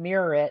and you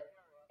mirror it,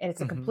 and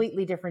it's a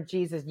completely different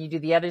Jesus, and you do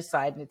the other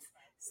side, and it's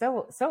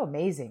so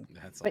amazing.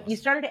 That's but awesome. You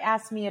started to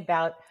ask me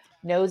about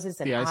noses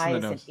and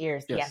eyes and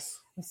ears. Yes.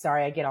 I'm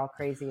sorry, I get all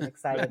crazy and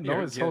excited.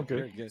 No, it's all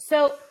good.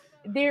 So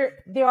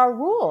there are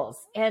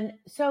rules, and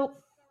so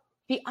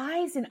the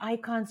eyes and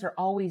icons are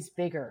always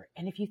bigger.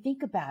 And if you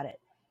think about it,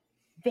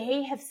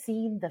 they have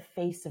seen the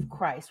face of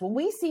Christ. When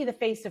we see the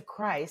face of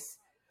Christ,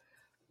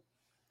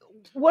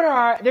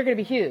 they're going to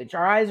be huge.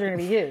 Our eyes are going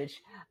to be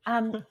huge.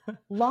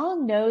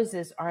 Long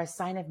noses are a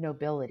sign of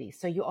nobility.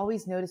 So you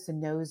always notice the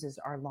noses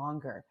are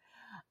longer.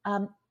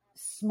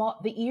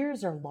 The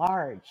ears are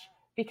large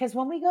because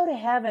when we go to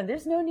heaven,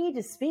 there's no need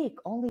to speak,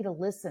 only to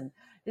listen.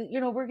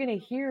 We're going to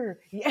hear.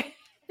 Yeah,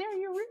 there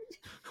you're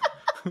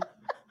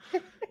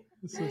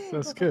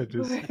That's good.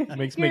 Just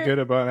makes me good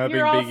about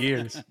having big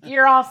ears.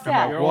 You're all I'm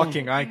set. a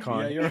walking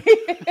icon. Yeah,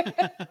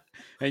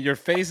 and your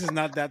face is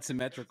not that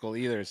symmetrical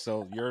either.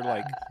 So you're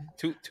like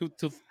two Hey,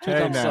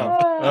 thumbs now.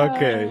 up.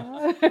 Okay.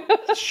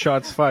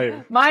 Shots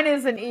fired. Mine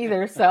isn't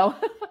either. So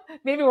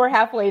maybe we're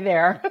halfway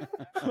there.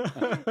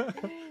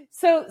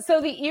 So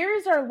the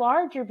ears are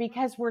larger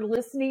because we're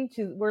listening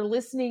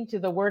to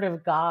the word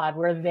of God.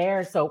 We're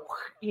there. So,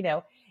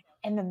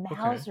 and the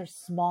mouths are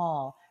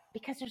small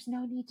because there's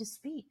no need to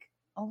speak,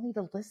 only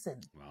to listen.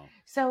 Wow.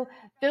 So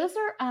those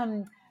are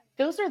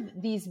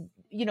these,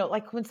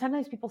 like when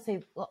sometimes people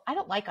say, well, I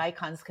don't like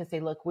icons because they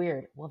look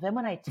weird. Well, then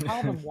when I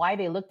tell them why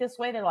they look this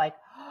way, they're like,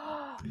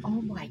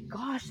 oh my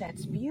gosh,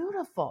 that's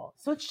beautiful.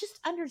 So it's just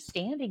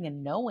understanding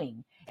and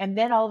knowing. And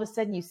then all of a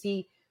sudden you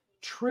see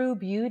true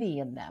beauty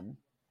in them.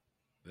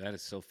 That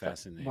is so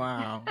fascinating.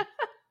 Wow.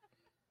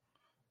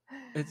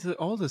 It's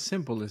all the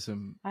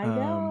symbolism. I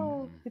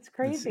know. It's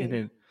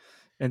crazy.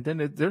 And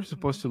then they're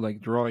supposed to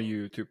like draw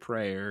you to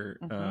prayer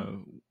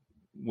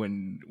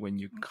when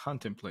you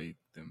contemplate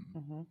them,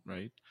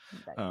 right?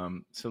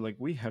 So like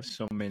we have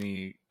so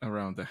many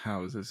around the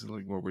house. This is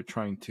like what we're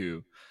trying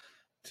to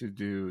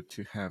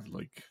have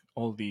like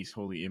all these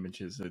holy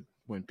images that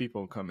when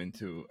people come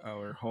into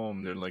our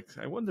home, they're like,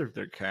 I wonder if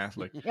they're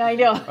Catholic. Yeah, I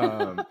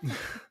know.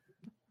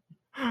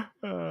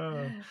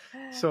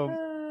 So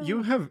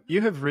you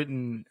have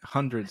written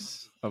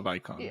hundreds of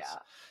icons.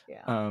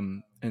 Yeah.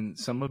 And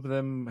some of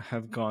them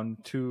have gone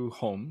to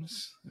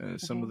homes.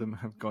 Some of them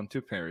have gone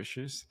to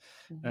parishes.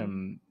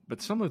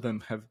 But some of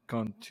them have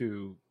gone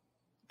to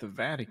the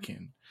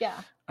Vatican.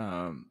 Yeah.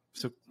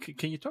 So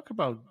can you talk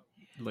about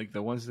like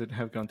the ones that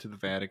have gone to the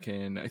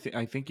Vatican?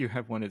 I think you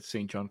have one at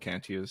St. John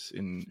Cantius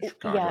in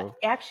Chicago.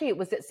 Yeah, actually, it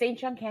was at St.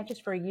 John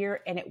Cantius for a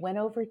year, and it went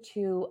over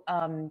to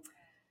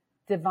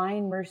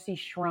Divine Mercy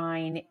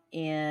Shrine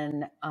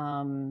in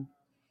I'm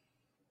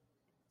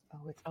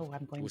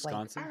going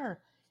Wisconsin. blank.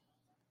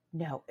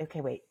 No,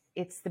 okay, wait.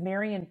 It's the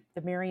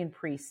Marian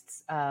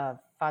priests,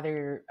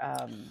 Father.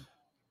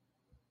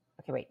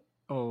 Okay, wait.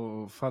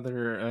 Oh,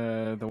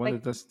 Father, the one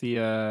that does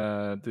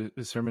the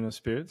Sermon of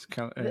Spirits,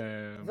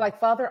 like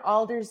Father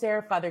Alders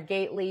there, Father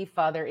Gately,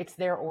 Father. It's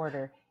their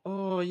order.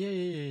 Oh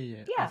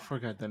yeah. I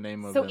forgot the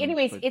name of. So, them,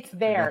 anyways, it's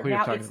there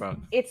now.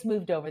 It's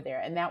moved over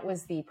there, and that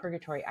was the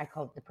Purgatory. I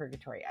called it the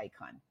Purgatory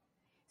icon.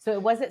 So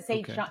it was at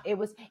St. John. It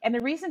was, and the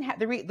reason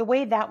the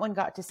way that one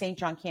got to St.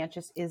 John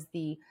Cantius is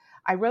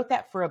I wrote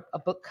that for a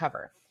book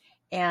cover.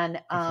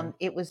 And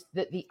it was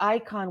the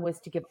icon was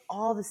to give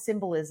all the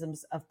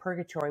symbolisms of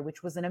purgatory,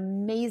 which was an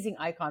amazing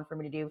icon for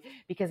me to do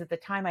because at the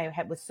time I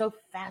was so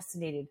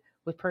fascinated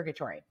with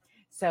purgatory.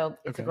 So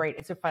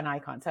it's a fun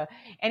icon. So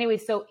anyway,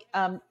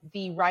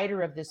 the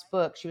writer of this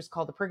book, she was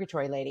called the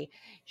Purgatory Lady.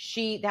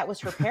 that was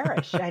her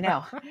parish. I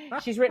know.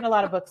 She's written a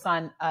lot of books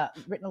on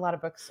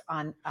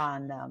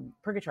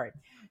purgatory.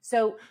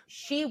 So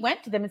she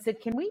went to them and said,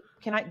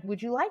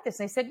 would you like this?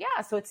 And they said,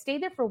 yeah. So it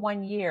stayed there for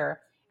 1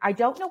 year. I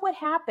don't know what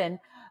happened,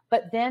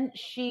 but then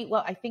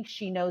I think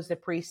she knows the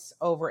priests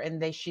over,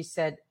 and she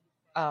said,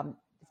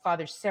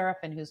 Father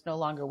Seraphin, who's no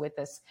longer with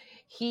us,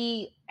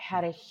 he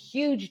had a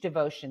huge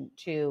devotion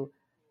to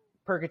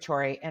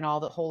purgatory and all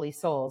the holy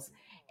souls.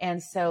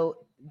 And so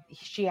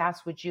she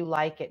asked, would you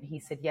like it? And he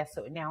said, yes.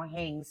 So it now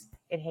hangs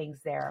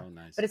there. Oh,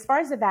 nice. But as far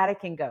as the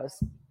Vatican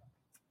goes,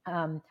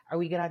 are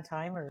we good on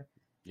time or?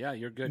 Yeah,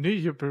 you're good. No,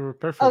 you're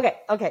perfect.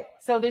 Okay.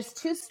 So there's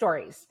two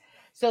stories.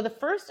 So the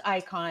first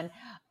icon,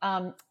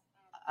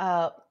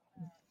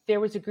 there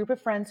was a group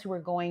of friends who were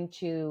going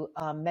to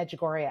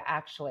Medjugorje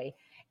actually,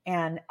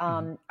 and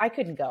I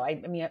couldn't go. I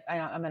mean,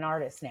 I'm an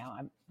artist now.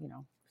 I'm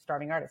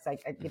starving artist. I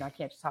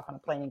can't just hop on a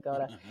plane and go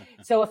to.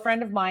 So a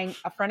friend of mine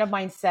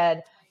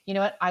said, you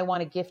know what, I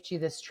want to gift you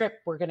this trip.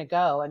 We're going to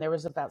go. And there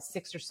was about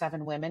 6 or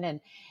 7 women, and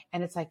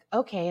it's like,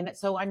 okay. And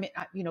so I'm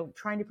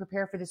trying to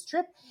prepare for this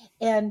trip,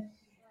 and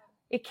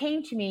it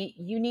came to me,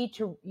 you need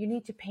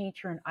to paint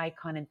her an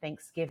icon in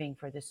Thanksgiving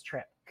for this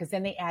trip. Because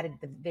then they added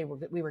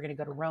we were going to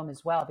go to Rome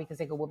as well, because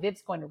they go, well,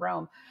 Viv's going to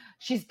Rome.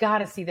 She's got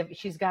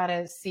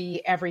to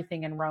see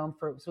everything in Rome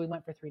so we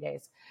went for 3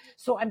 days.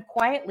 So I'm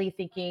quietly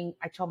thinking,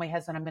 I told my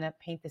husband, I'm going to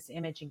paint this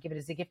image and give it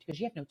as a gift because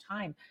you have no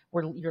time.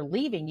 You're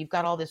leaving. You've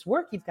got all this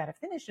work you've got to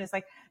finish. And it's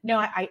like, no,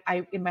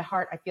 I in my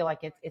heart, I feel like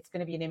it's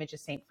going to be an image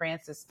of St.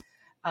 Francis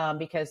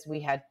because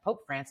we had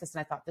Pope Francis, and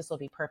I thought this will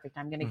be perfect.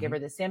 I'm going to give her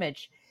this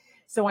image.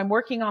 So I'm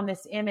working on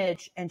this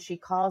image, and she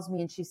calls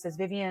me and she says,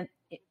 Vivian,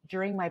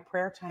 during my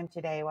prayer time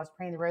today, I was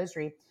praying the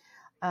rosary,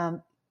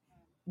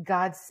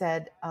 God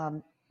said,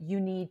 you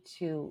need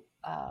to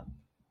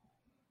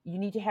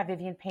have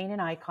Vivian paint an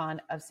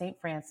icon of St.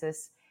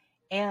 Francis,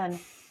 and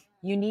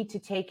you need to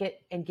take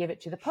it and give it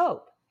to the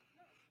Pope.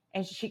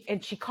 And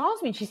she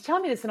calls me and she's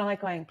telling me this, and I'm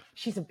like going,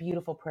 she's a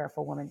beautiful,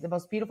 prayerful woman, the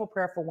most beautiful,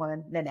 prayerful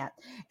woman, Nanette.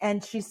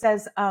 And she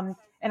says, and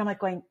I'm like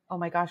going, oh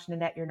my gosh,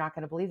 Nanette, you're not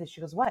going to believe this.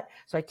 She goes, what?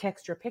 So I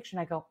text her a picture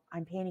and I go,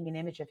 I'm painting an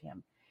image of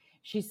him.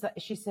 She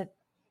said,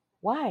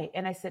 why?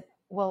 And I said,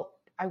 well,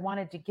 I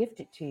wanted to gift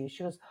it to you.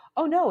 She goes,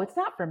 oh no, it's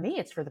not for me.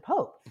 It's for the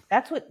Pope.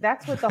 That's what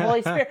the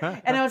Holy Spirit.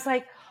 And I was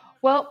like,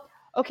 well,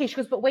 okay. She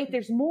goes, but wait,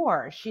 there's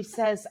more. She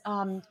says,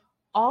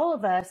 all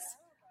of us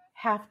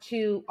have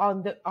to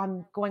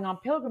on going on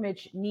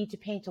pilgrimage need to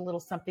paint a little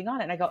something on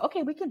it. And I go,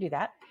 okay, we can do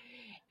that.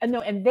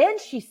 And then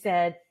she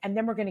said, and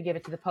then we're going to give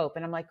it to the Pope.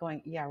 And I'm like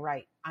going, yeah,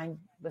 right. I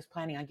was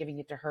planning on giving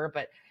it to her,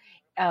 but,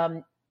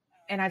 and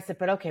I said,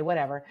 but okay,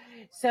 whatever.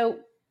 So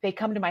they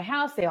come to my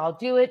house, they all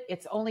do it.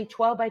 It's only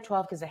 12 by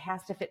 12 because it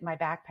has to fit in my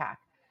backpack.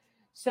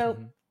 So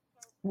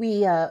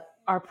we,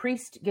 our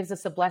priest gives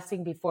us a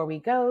blessing before we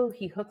go.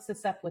 He hooks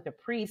us up with a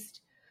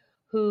priest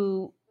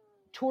who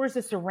tours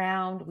us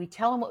around. We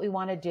tell him what we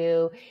want to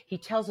do. He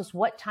tells us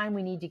what time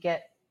we need to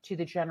get to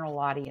the general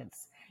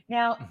audience.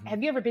 Now,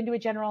 have you ever been to a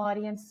general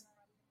audience?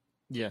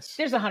 Yes.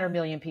 There's 100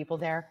 million people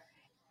there.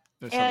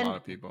 There's a lot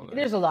of people there.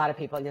 There's a lot of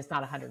people. It's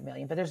not 100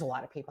 million, but there's a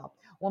lot of people.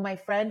 Well, my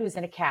friend who's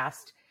in a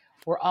cast,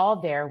 we're all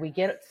there. We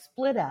get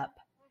split up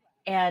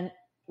and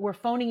we're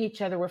phoning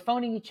each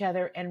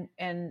other.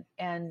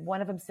 And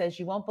one of them says,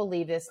 you won't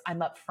believe this,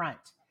 I'm up front.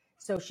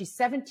 So she's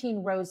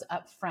 17 rows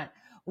up front.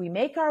 We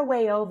make our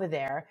way over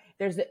there.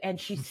 And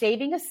she's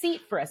saving a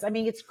seat for us. I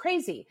mean, it's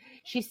crazy.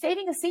 She's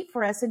saving a seat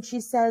for us. And she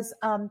says,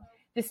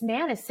 this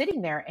man is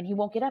sitting there and he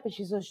won't get up. And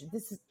she says,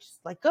 this is just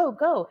like,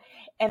 go.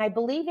 And I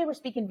believe they were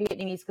speaking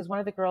Vietnamese because one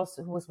of the girls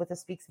who was with us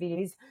speaks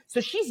Vietnamese.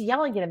 So she's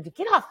yelling at him to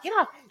get off.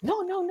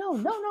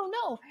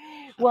 No.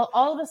 Well,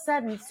 all of a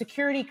sudden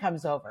security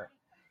comes over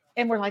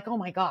and we're like, oh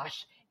my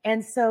gosh.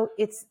 And so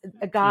it's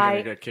a guy.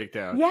 You're gonna get kicked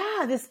out.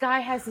 Yeah, this guy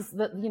has this,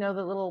 the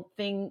little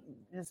thing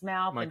in his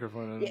mouth.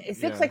 Microphone.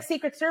 It looks like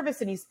Secret Service,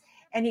 and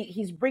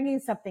he's bringing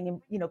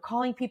something and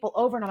calling people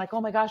over. And I'm like,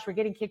 oh my gosh, we're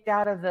getting kicked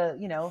out of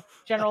the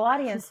general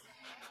audience.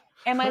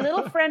 And my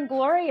little friend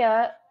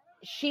Gloria,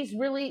 she's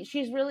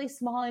really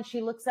small, and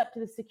she looks up to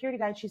the security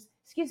guy and she's,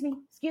 excuse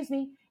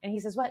me. And he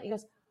says, what? He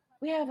goes,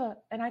 we have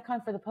an icon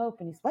for the Pope.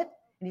 And he's, what?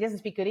 And he doesn't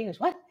speak good English.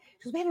 What?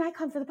 She goes, we have an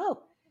icon for the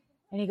Pope.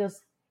 And he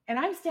goes, and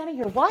I'm standing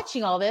here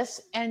watching all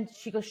this. And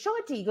she goes, show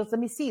it to you. He goes, let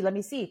me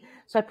see.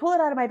 So I pull it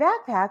out of my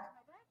backpack.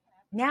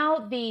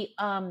 Now the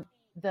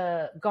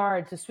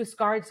Swiss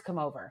guards come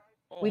over.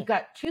 Oh. We've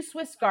got 2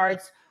 Swiss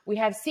guards. We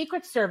have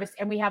Secret Service,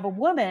 and we have a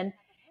woman,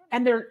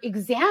 and they're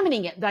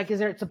examining it like,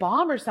 it's a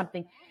bomb or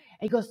something. And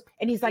he goes,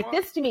 and he's like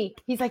this to me.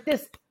 He's like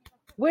this,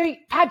 where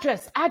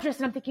address. And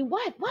I'm thinking,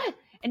 what?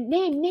 And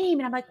name.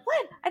 And I'm like,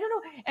 what? I don't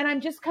know. And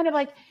I'm just kind of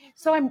like,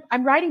 so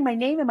I'm writing my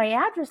name and my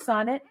address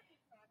on it,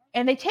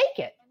 and they take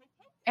it.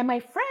 And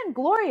my friend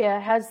Gloria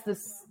has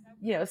this,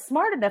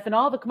 smart enough in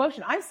all the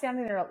commotion. I'm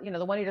standing there,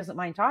 the one who doesn't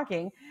mind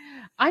talking.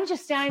 I'm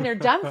just standing there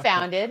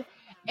dumbfounded.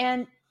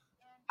 And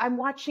I'm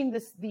watching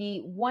the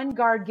one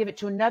guard give it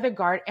to another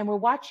guard, and we're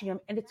watching him,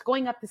 and it's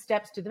going up the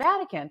steps to the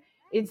Vatican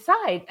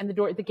inside, and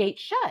the gate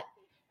shut.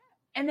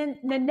 And then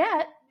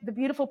Nanette, the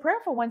beautiful,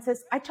 prayerful one,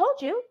 says, I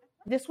told you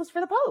this was for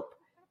the Pope.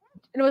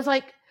 And it was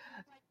like,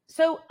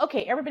 so,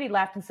 okay, everybody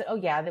laughed and said, oh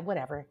yeah,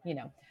 whatever,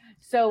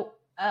 So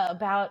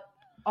about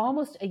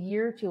almost a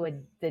year to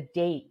the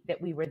date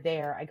that we were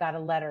there, I got a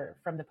letter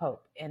from the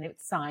Pope, and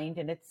it's signed,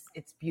 and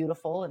it's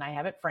beautiful, and I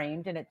have it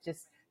framed, and it's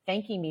just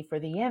thanking me for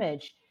the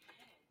image.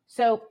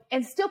 So,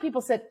 and still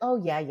people said,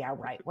 oh yeah,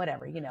 right,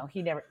 whatever,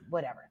 he never,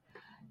 whatever.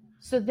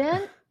 So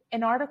then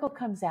an article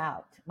comes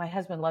out. My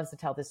husband loves to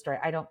tell this story.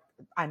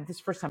 This is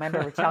the first time I'm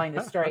ever telling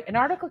this story. An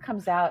article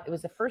comes out. It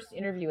was the first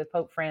interview with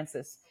Pope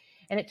Francis,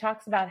 and it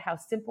talks about how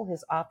simple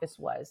his office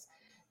was,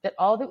 that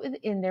all that was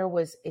in there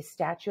was a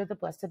statue of the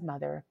Blessed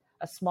Mother,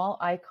 a small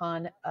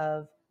icon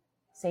of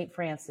St.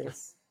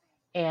 Francis,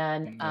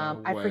 and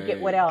I forget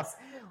what else.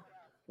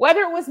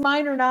 Whether it was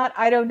mine or not,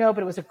 I don't know,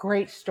 but it was a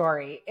great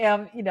story.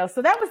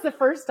 So that was the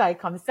first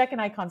icon. The second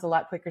icon's a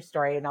lot quicker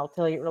story, and I'll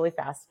tell you it really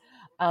fast.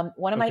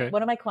 One of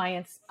my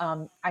clients,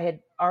 I had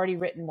already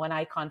written one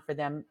icon for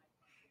them,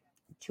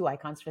 2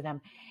 icons for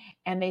them,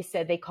 and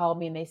they called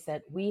me and they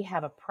said, we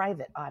have a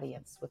private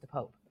audience with the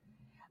Pope,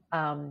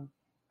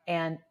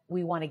 and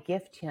we want to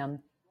gift him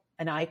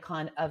an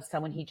icon of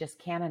someone he just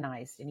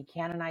canonized, and he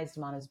canonized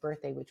him on his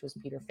birthday, which was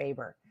Peter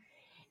Faber.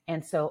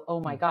 And so, oh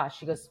my gosh,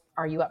 she goes,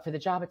 are you up for the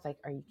job? It's like,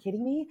 are you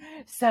kidding me?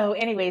 So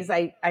anyways,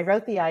 I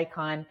wrote the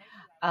icon.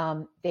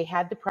 They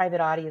had the private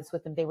audience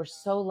with them. They were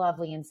so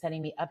lovely in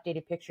sending me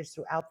updated pictures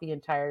throughout the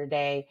entire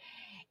day.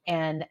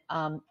 And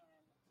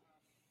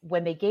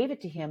when they gave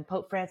it to him,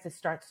 Pope Francis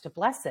starts to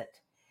bless it.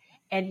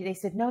 And they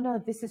said,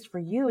 no, this is for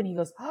you. And he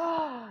goes,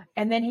 oh,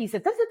 and then he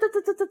said,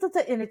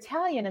 in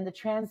Italian. And the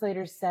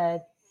translator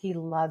said, he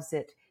loves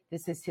it.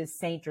 This is his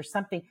saint or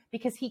something,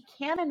 because he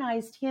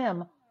canonized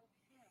him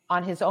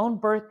on his own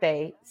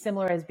birthday,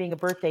 similar as being a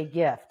birthday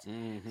gift.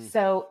 Mm-hmm.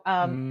 So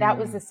that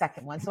was the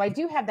second one. So I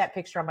do have that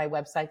picture on my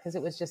website because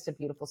it was just a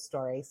beautiful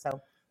story.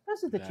 So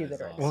Those are the That two is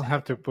that are We'll awesome.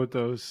 have to put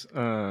those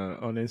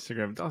on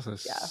Instagram. Those are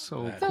Yeah.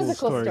 so That So it was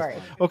cool a cool stories. story.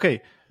 fun.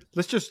 Okay,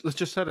 let's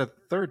just add a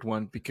third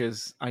one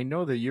because I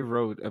know that you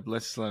wrote a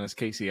Blessed Selena's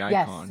Casey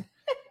Yes. icon,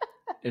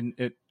 and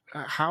it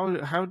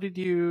how did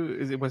you?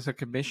 It was a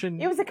commission.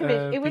 It was a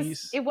commission.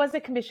 Piece. It was a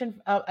commission.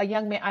 A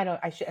young man.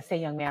 I should say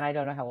young man. I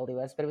don't know how old he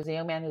was, but it was a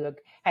young man who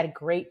had a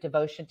great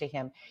devotion to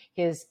him.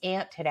 His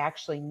aunt had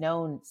actually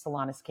known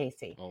Solanus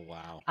Casey. Oh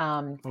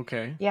wow.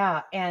 Okay.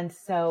 Yeah, and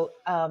so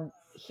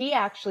he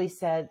actually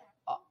said.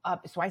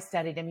 So I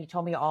studied him. He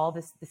told me all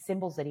the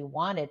symbols that he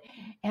wanted,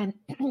 and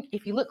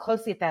if you look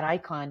closely at that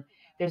icon,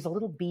 there's a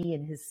little bee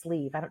in his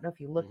sleeve. I don't know if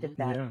you looked at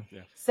that.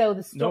 Yeah. So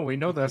the No, we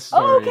know that Oh,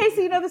 story. okay.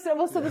 So you know the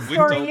symbol. So the We've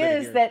story told it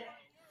is here. that.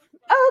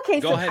 Oh, okay.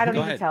 Go So ahead, I don't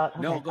go need to ahead. tell it.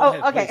 No, Okay. go Oh,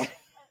 ahead, okay.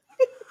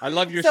 please. I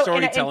love your So, and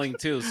storytelling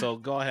too. So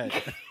go ahead.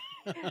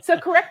 So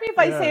correct me if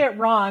I Yeah. say it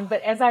wrong,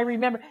 but as I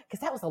remember,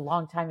 because that was a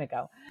long time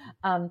ago.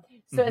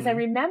 So as I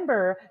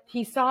remember,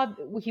 he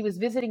was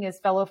visiting his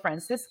fellow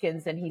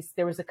Franciscans, and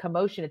there was a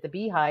commotion at the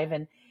Beehive,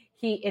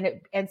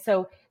 and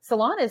so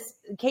Solanus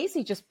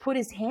Casey just put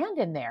his hand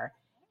in there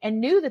and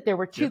knew that there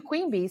were two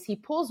queen bees. He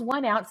pulls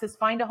one out, says,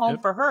 "Find a home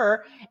for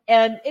her,"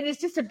 and it is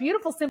just a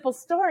beautiful, simple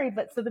story.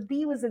 But so the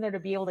bee was in there to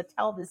be able to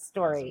tell this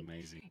story.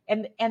 That's amazing.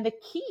 And the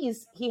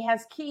keys, he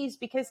has keys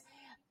because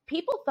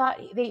people thought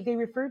they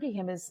referred to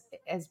him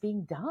as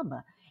being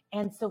dumb.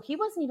 And so he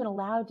wasn't even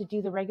allowed to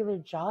do the regular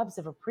jobs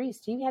of a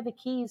priest. He had the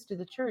keys to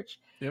the church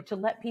to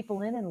let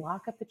people in and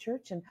lock up the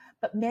church.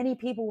 But many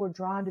people were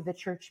drawn to the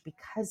church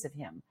because of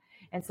him.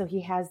 And so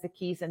he has the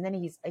keys, and then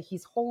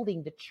he's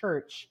holding the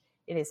church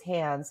in his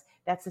hands.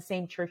 That's the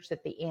same church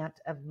that the aunt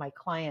of my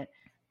client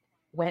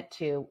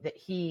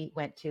he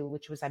went to,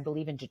 which was, I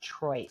believe, in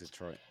Detroit.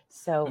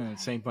 So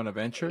Saint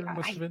Bonaventure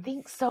must have been. I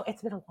think so.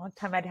 It's been a long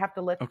time. I'd have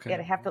to look. Okay.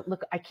 I'd have to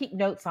look. I keep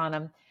notes on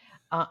them,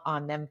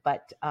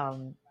 But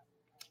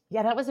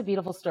yeah, that was a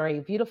beautiful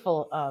story.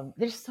 Beautiful.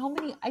 There's so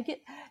many.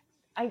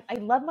 I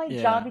love my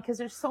job because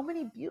there's so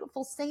many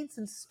beautiful saints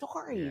and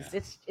stories.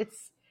 Yeah.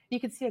 It's. You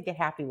can see I get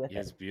happy with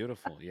It's it.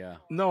 beautiful. Yeah.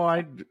 No,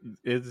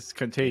 it's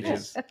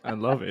contagious. I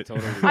love it.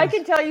 Totally. I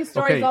can tell you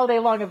stories Okay. all day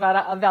long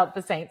about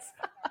the saints.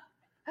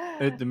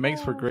 It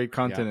makes for great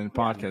content and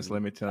podcasts.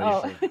 Let me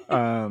tell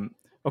you.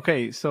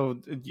 Okay,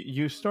 so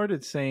you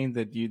started saying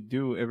that you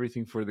do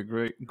everything for the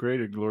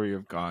greater glory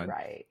of God,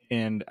 Right.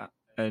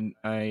 And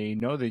I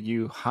know that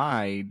you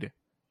hide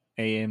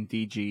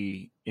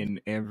AMDG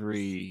in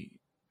every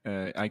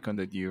icon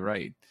that you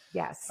write.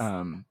 Yes.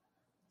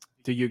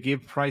 Do you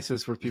give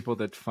prizes for people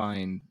that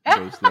find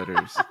those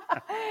letters?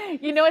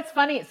 You know, it's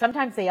funny.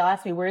 Sometimes they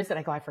ask me, "Where is it?"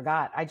 I go, "I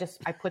forgot."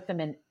 I put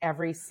them in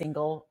every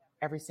single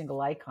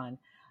icon.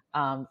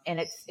 And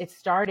it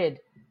started.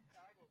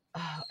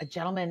 A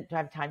gentleman. Do I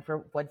have time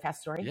for one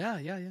fast story? Yeah.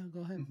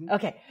 Go ahead.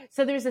 Okay.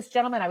 So there's this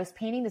gentleman. I was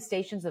painting the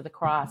Stations of the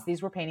Cross.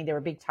 These were painting. They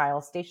were big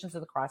tiles, Stations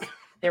of the Cross.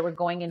 They were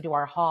going into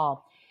our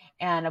hall.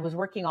 And I was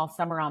working all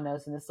summer on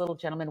those. And this little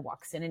gentleman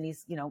walks in, and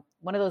he's,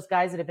 one of those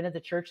guys that have been at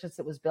the church since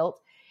it was built.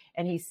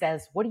 And he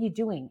says, "What are you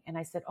doing?" And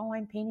I said, "Oh,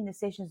 I'm painting the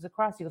Stations of the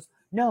Cross." He goes,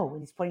 "No."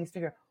 And he's pointing his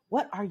finger.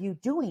 "What are you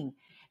doing?"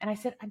 And I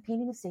said, "I'm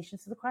painting the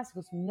Stations of the Cross." He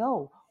goes,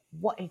 "No."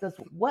 What? He goes,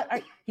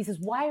 he says,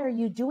 "Why are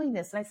you doing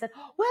this?" And I said,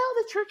 "Well,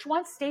 the church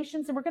wants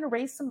stations and we're going to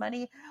raise some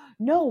money."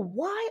 "No,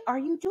 why are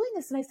you doing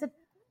this?" And I said,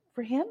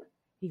 "For him?"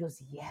 He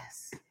goes,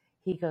 "Yes."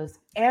 He goes,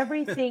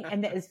 "Everything,"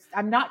 and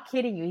I'm not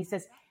kidding you. He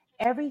says,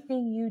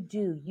 "Everything you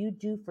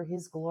do for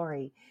his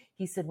glory."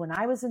 He said, "When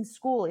I was in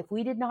school, if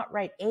we did not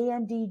write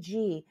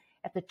AMDG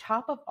at the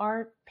top of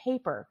our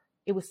paper,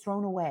 it was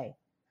thrown away.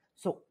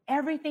 So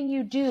everything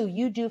you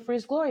do for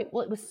his glory."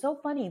 Well, it was so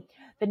funny.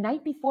 The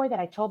night before that,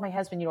 I told my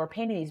husband, we're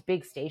painting these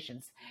big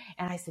stations.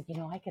 And I said,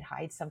 I could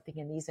hide something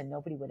in these and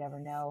nobody would ever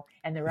know.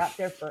 And they're up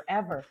there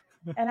forever.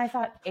 And I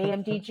thought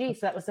AMDG.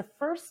 So that was the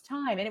first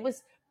time. And it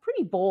was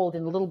pretty bold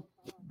in a little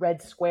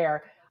red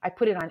square. I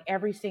put it on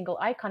every single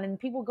icon. And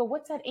people go,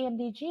 "What's that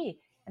AMDG?"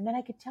 And then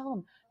I could tell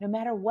them, no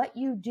matter what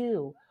you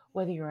do,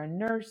 whether you're a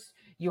nurse,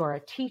 you're a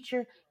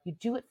teacher, you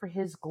do it for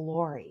his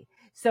glory.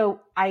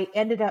 So I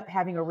ended up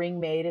having a ring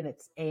made, and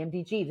it's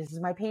AMDG. This is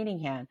my painting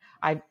hand.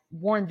 I've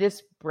worn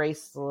this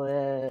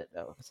bracelet.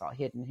 Oh, it's all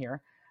hidden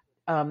here.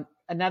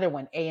 Another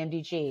one,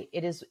 AMDG.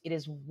 It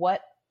is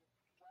what,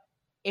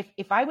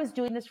 if I was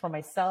doing this for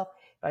myself,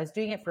 if I was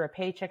doing it for a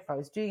paycheck, if I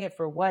was doing it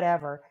for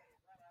whatever,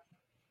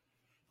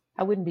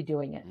 I wouldn't be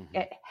doing it. Mhm.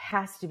 It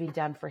has to be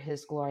done for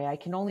his glory. I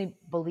can only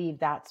believe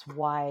that's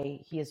why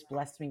he has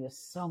blessed me with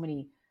so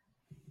many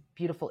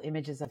beautiful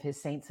images of his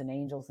saints and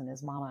angels and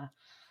his mama.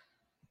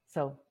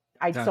 So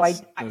I do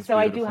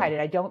hide it.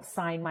 I don't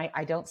sign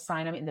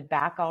them. In the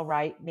back, I'll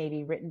write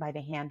maybe written by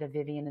the hand of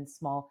Vivian in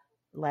small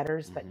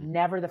letters, but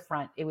never the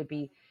front. It would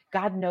be,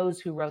 God knows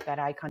who wrote that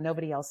icon.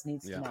 Nobody else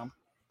needs to know.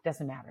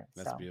 Doesn't matter.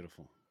 That's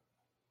beautiful.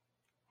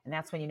 And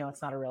that's when you know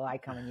it's not a real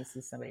icon, when you see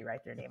somebody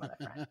write their name on the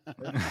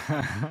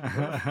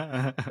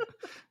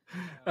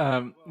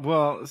front.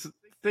 Well,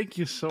 thank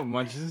you so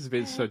much. This has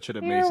been such an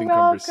amazing You're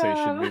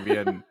conversation, welcome.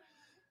 Vivian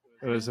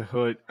Rosa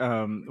Hood.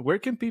 Where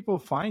can people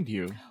find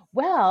you?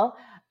 Well,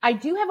 I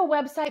do have a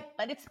website,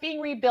 but it's being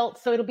rebuilt,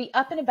 so it'll be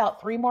up in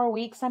about 3 more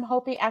weeks. I'm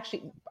hoping.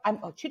 Actually,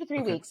 2 to 3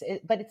 Okay. weeks.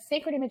 But it's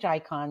Sacred Image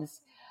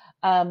Icons.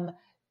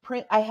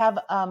 I have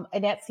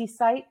an Etsy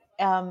site,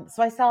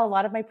 so I sell a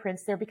lot of my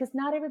prints there because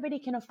not everybody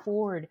can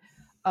afford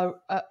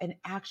an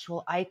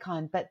actual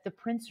icon, but the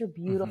prints are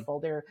beautiful.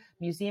 They're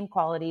museum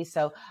quality,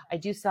 so I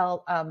do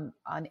sell on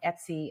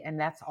Etsy, and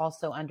that's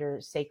also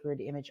under Sacred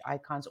Image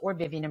Icons or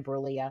Vivian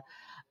Imbruglia.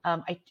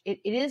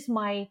 It is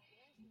my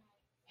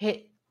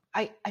hit.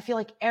 I feel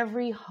like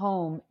every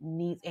home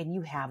needs, and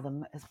you have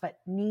them, but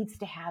needs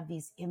to have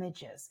these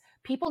images.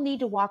 People need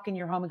to walk in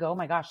your home and go, "Oh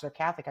my gosh, they're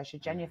Catholic. I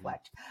should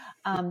genuflect."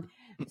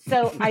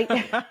 So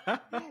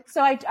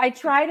I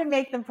try to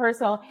make them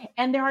personal,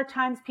 and there are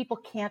times people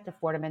can't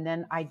afford them, and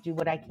then I do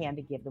what I can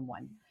to give them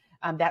one.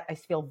 That I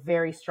feel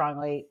very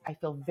strongly. I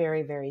feel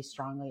very, very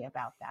strongly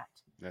about that.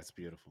 That's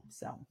beautiful.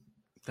 So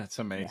That's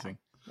amazing.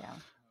 yeah.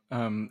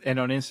 And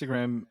on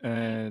Instagram,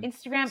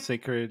 Instagram,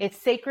 Sacred. it's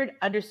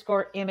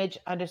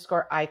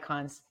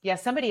sacred_image_icons. Yeah,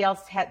 somebody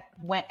else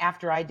went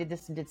after I did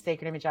this and did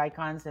Sacred Image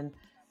Icons, and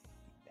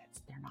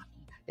they're not.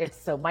 It's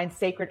so mine's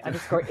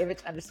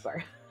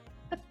sacred_image_.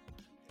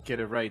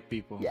 Get it right,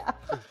 people. Yeah.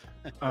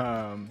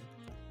 Well,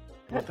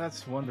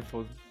 that's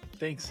wonderful.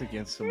 Thanks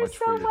again so You're much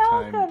so for your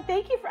welcome. time.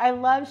 Thank you. I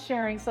love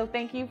sharing. So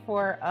thank you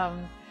for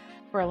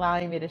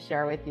allowing me to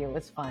share with you. It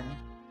was fun.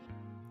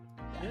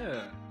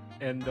 Yeah.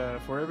 And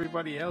for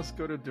everybody else,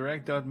 go to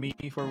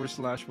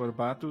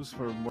direct.me/Barbatos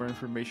for more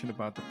information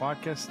about the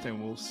podcast,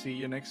 and we'll see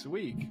you next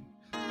week.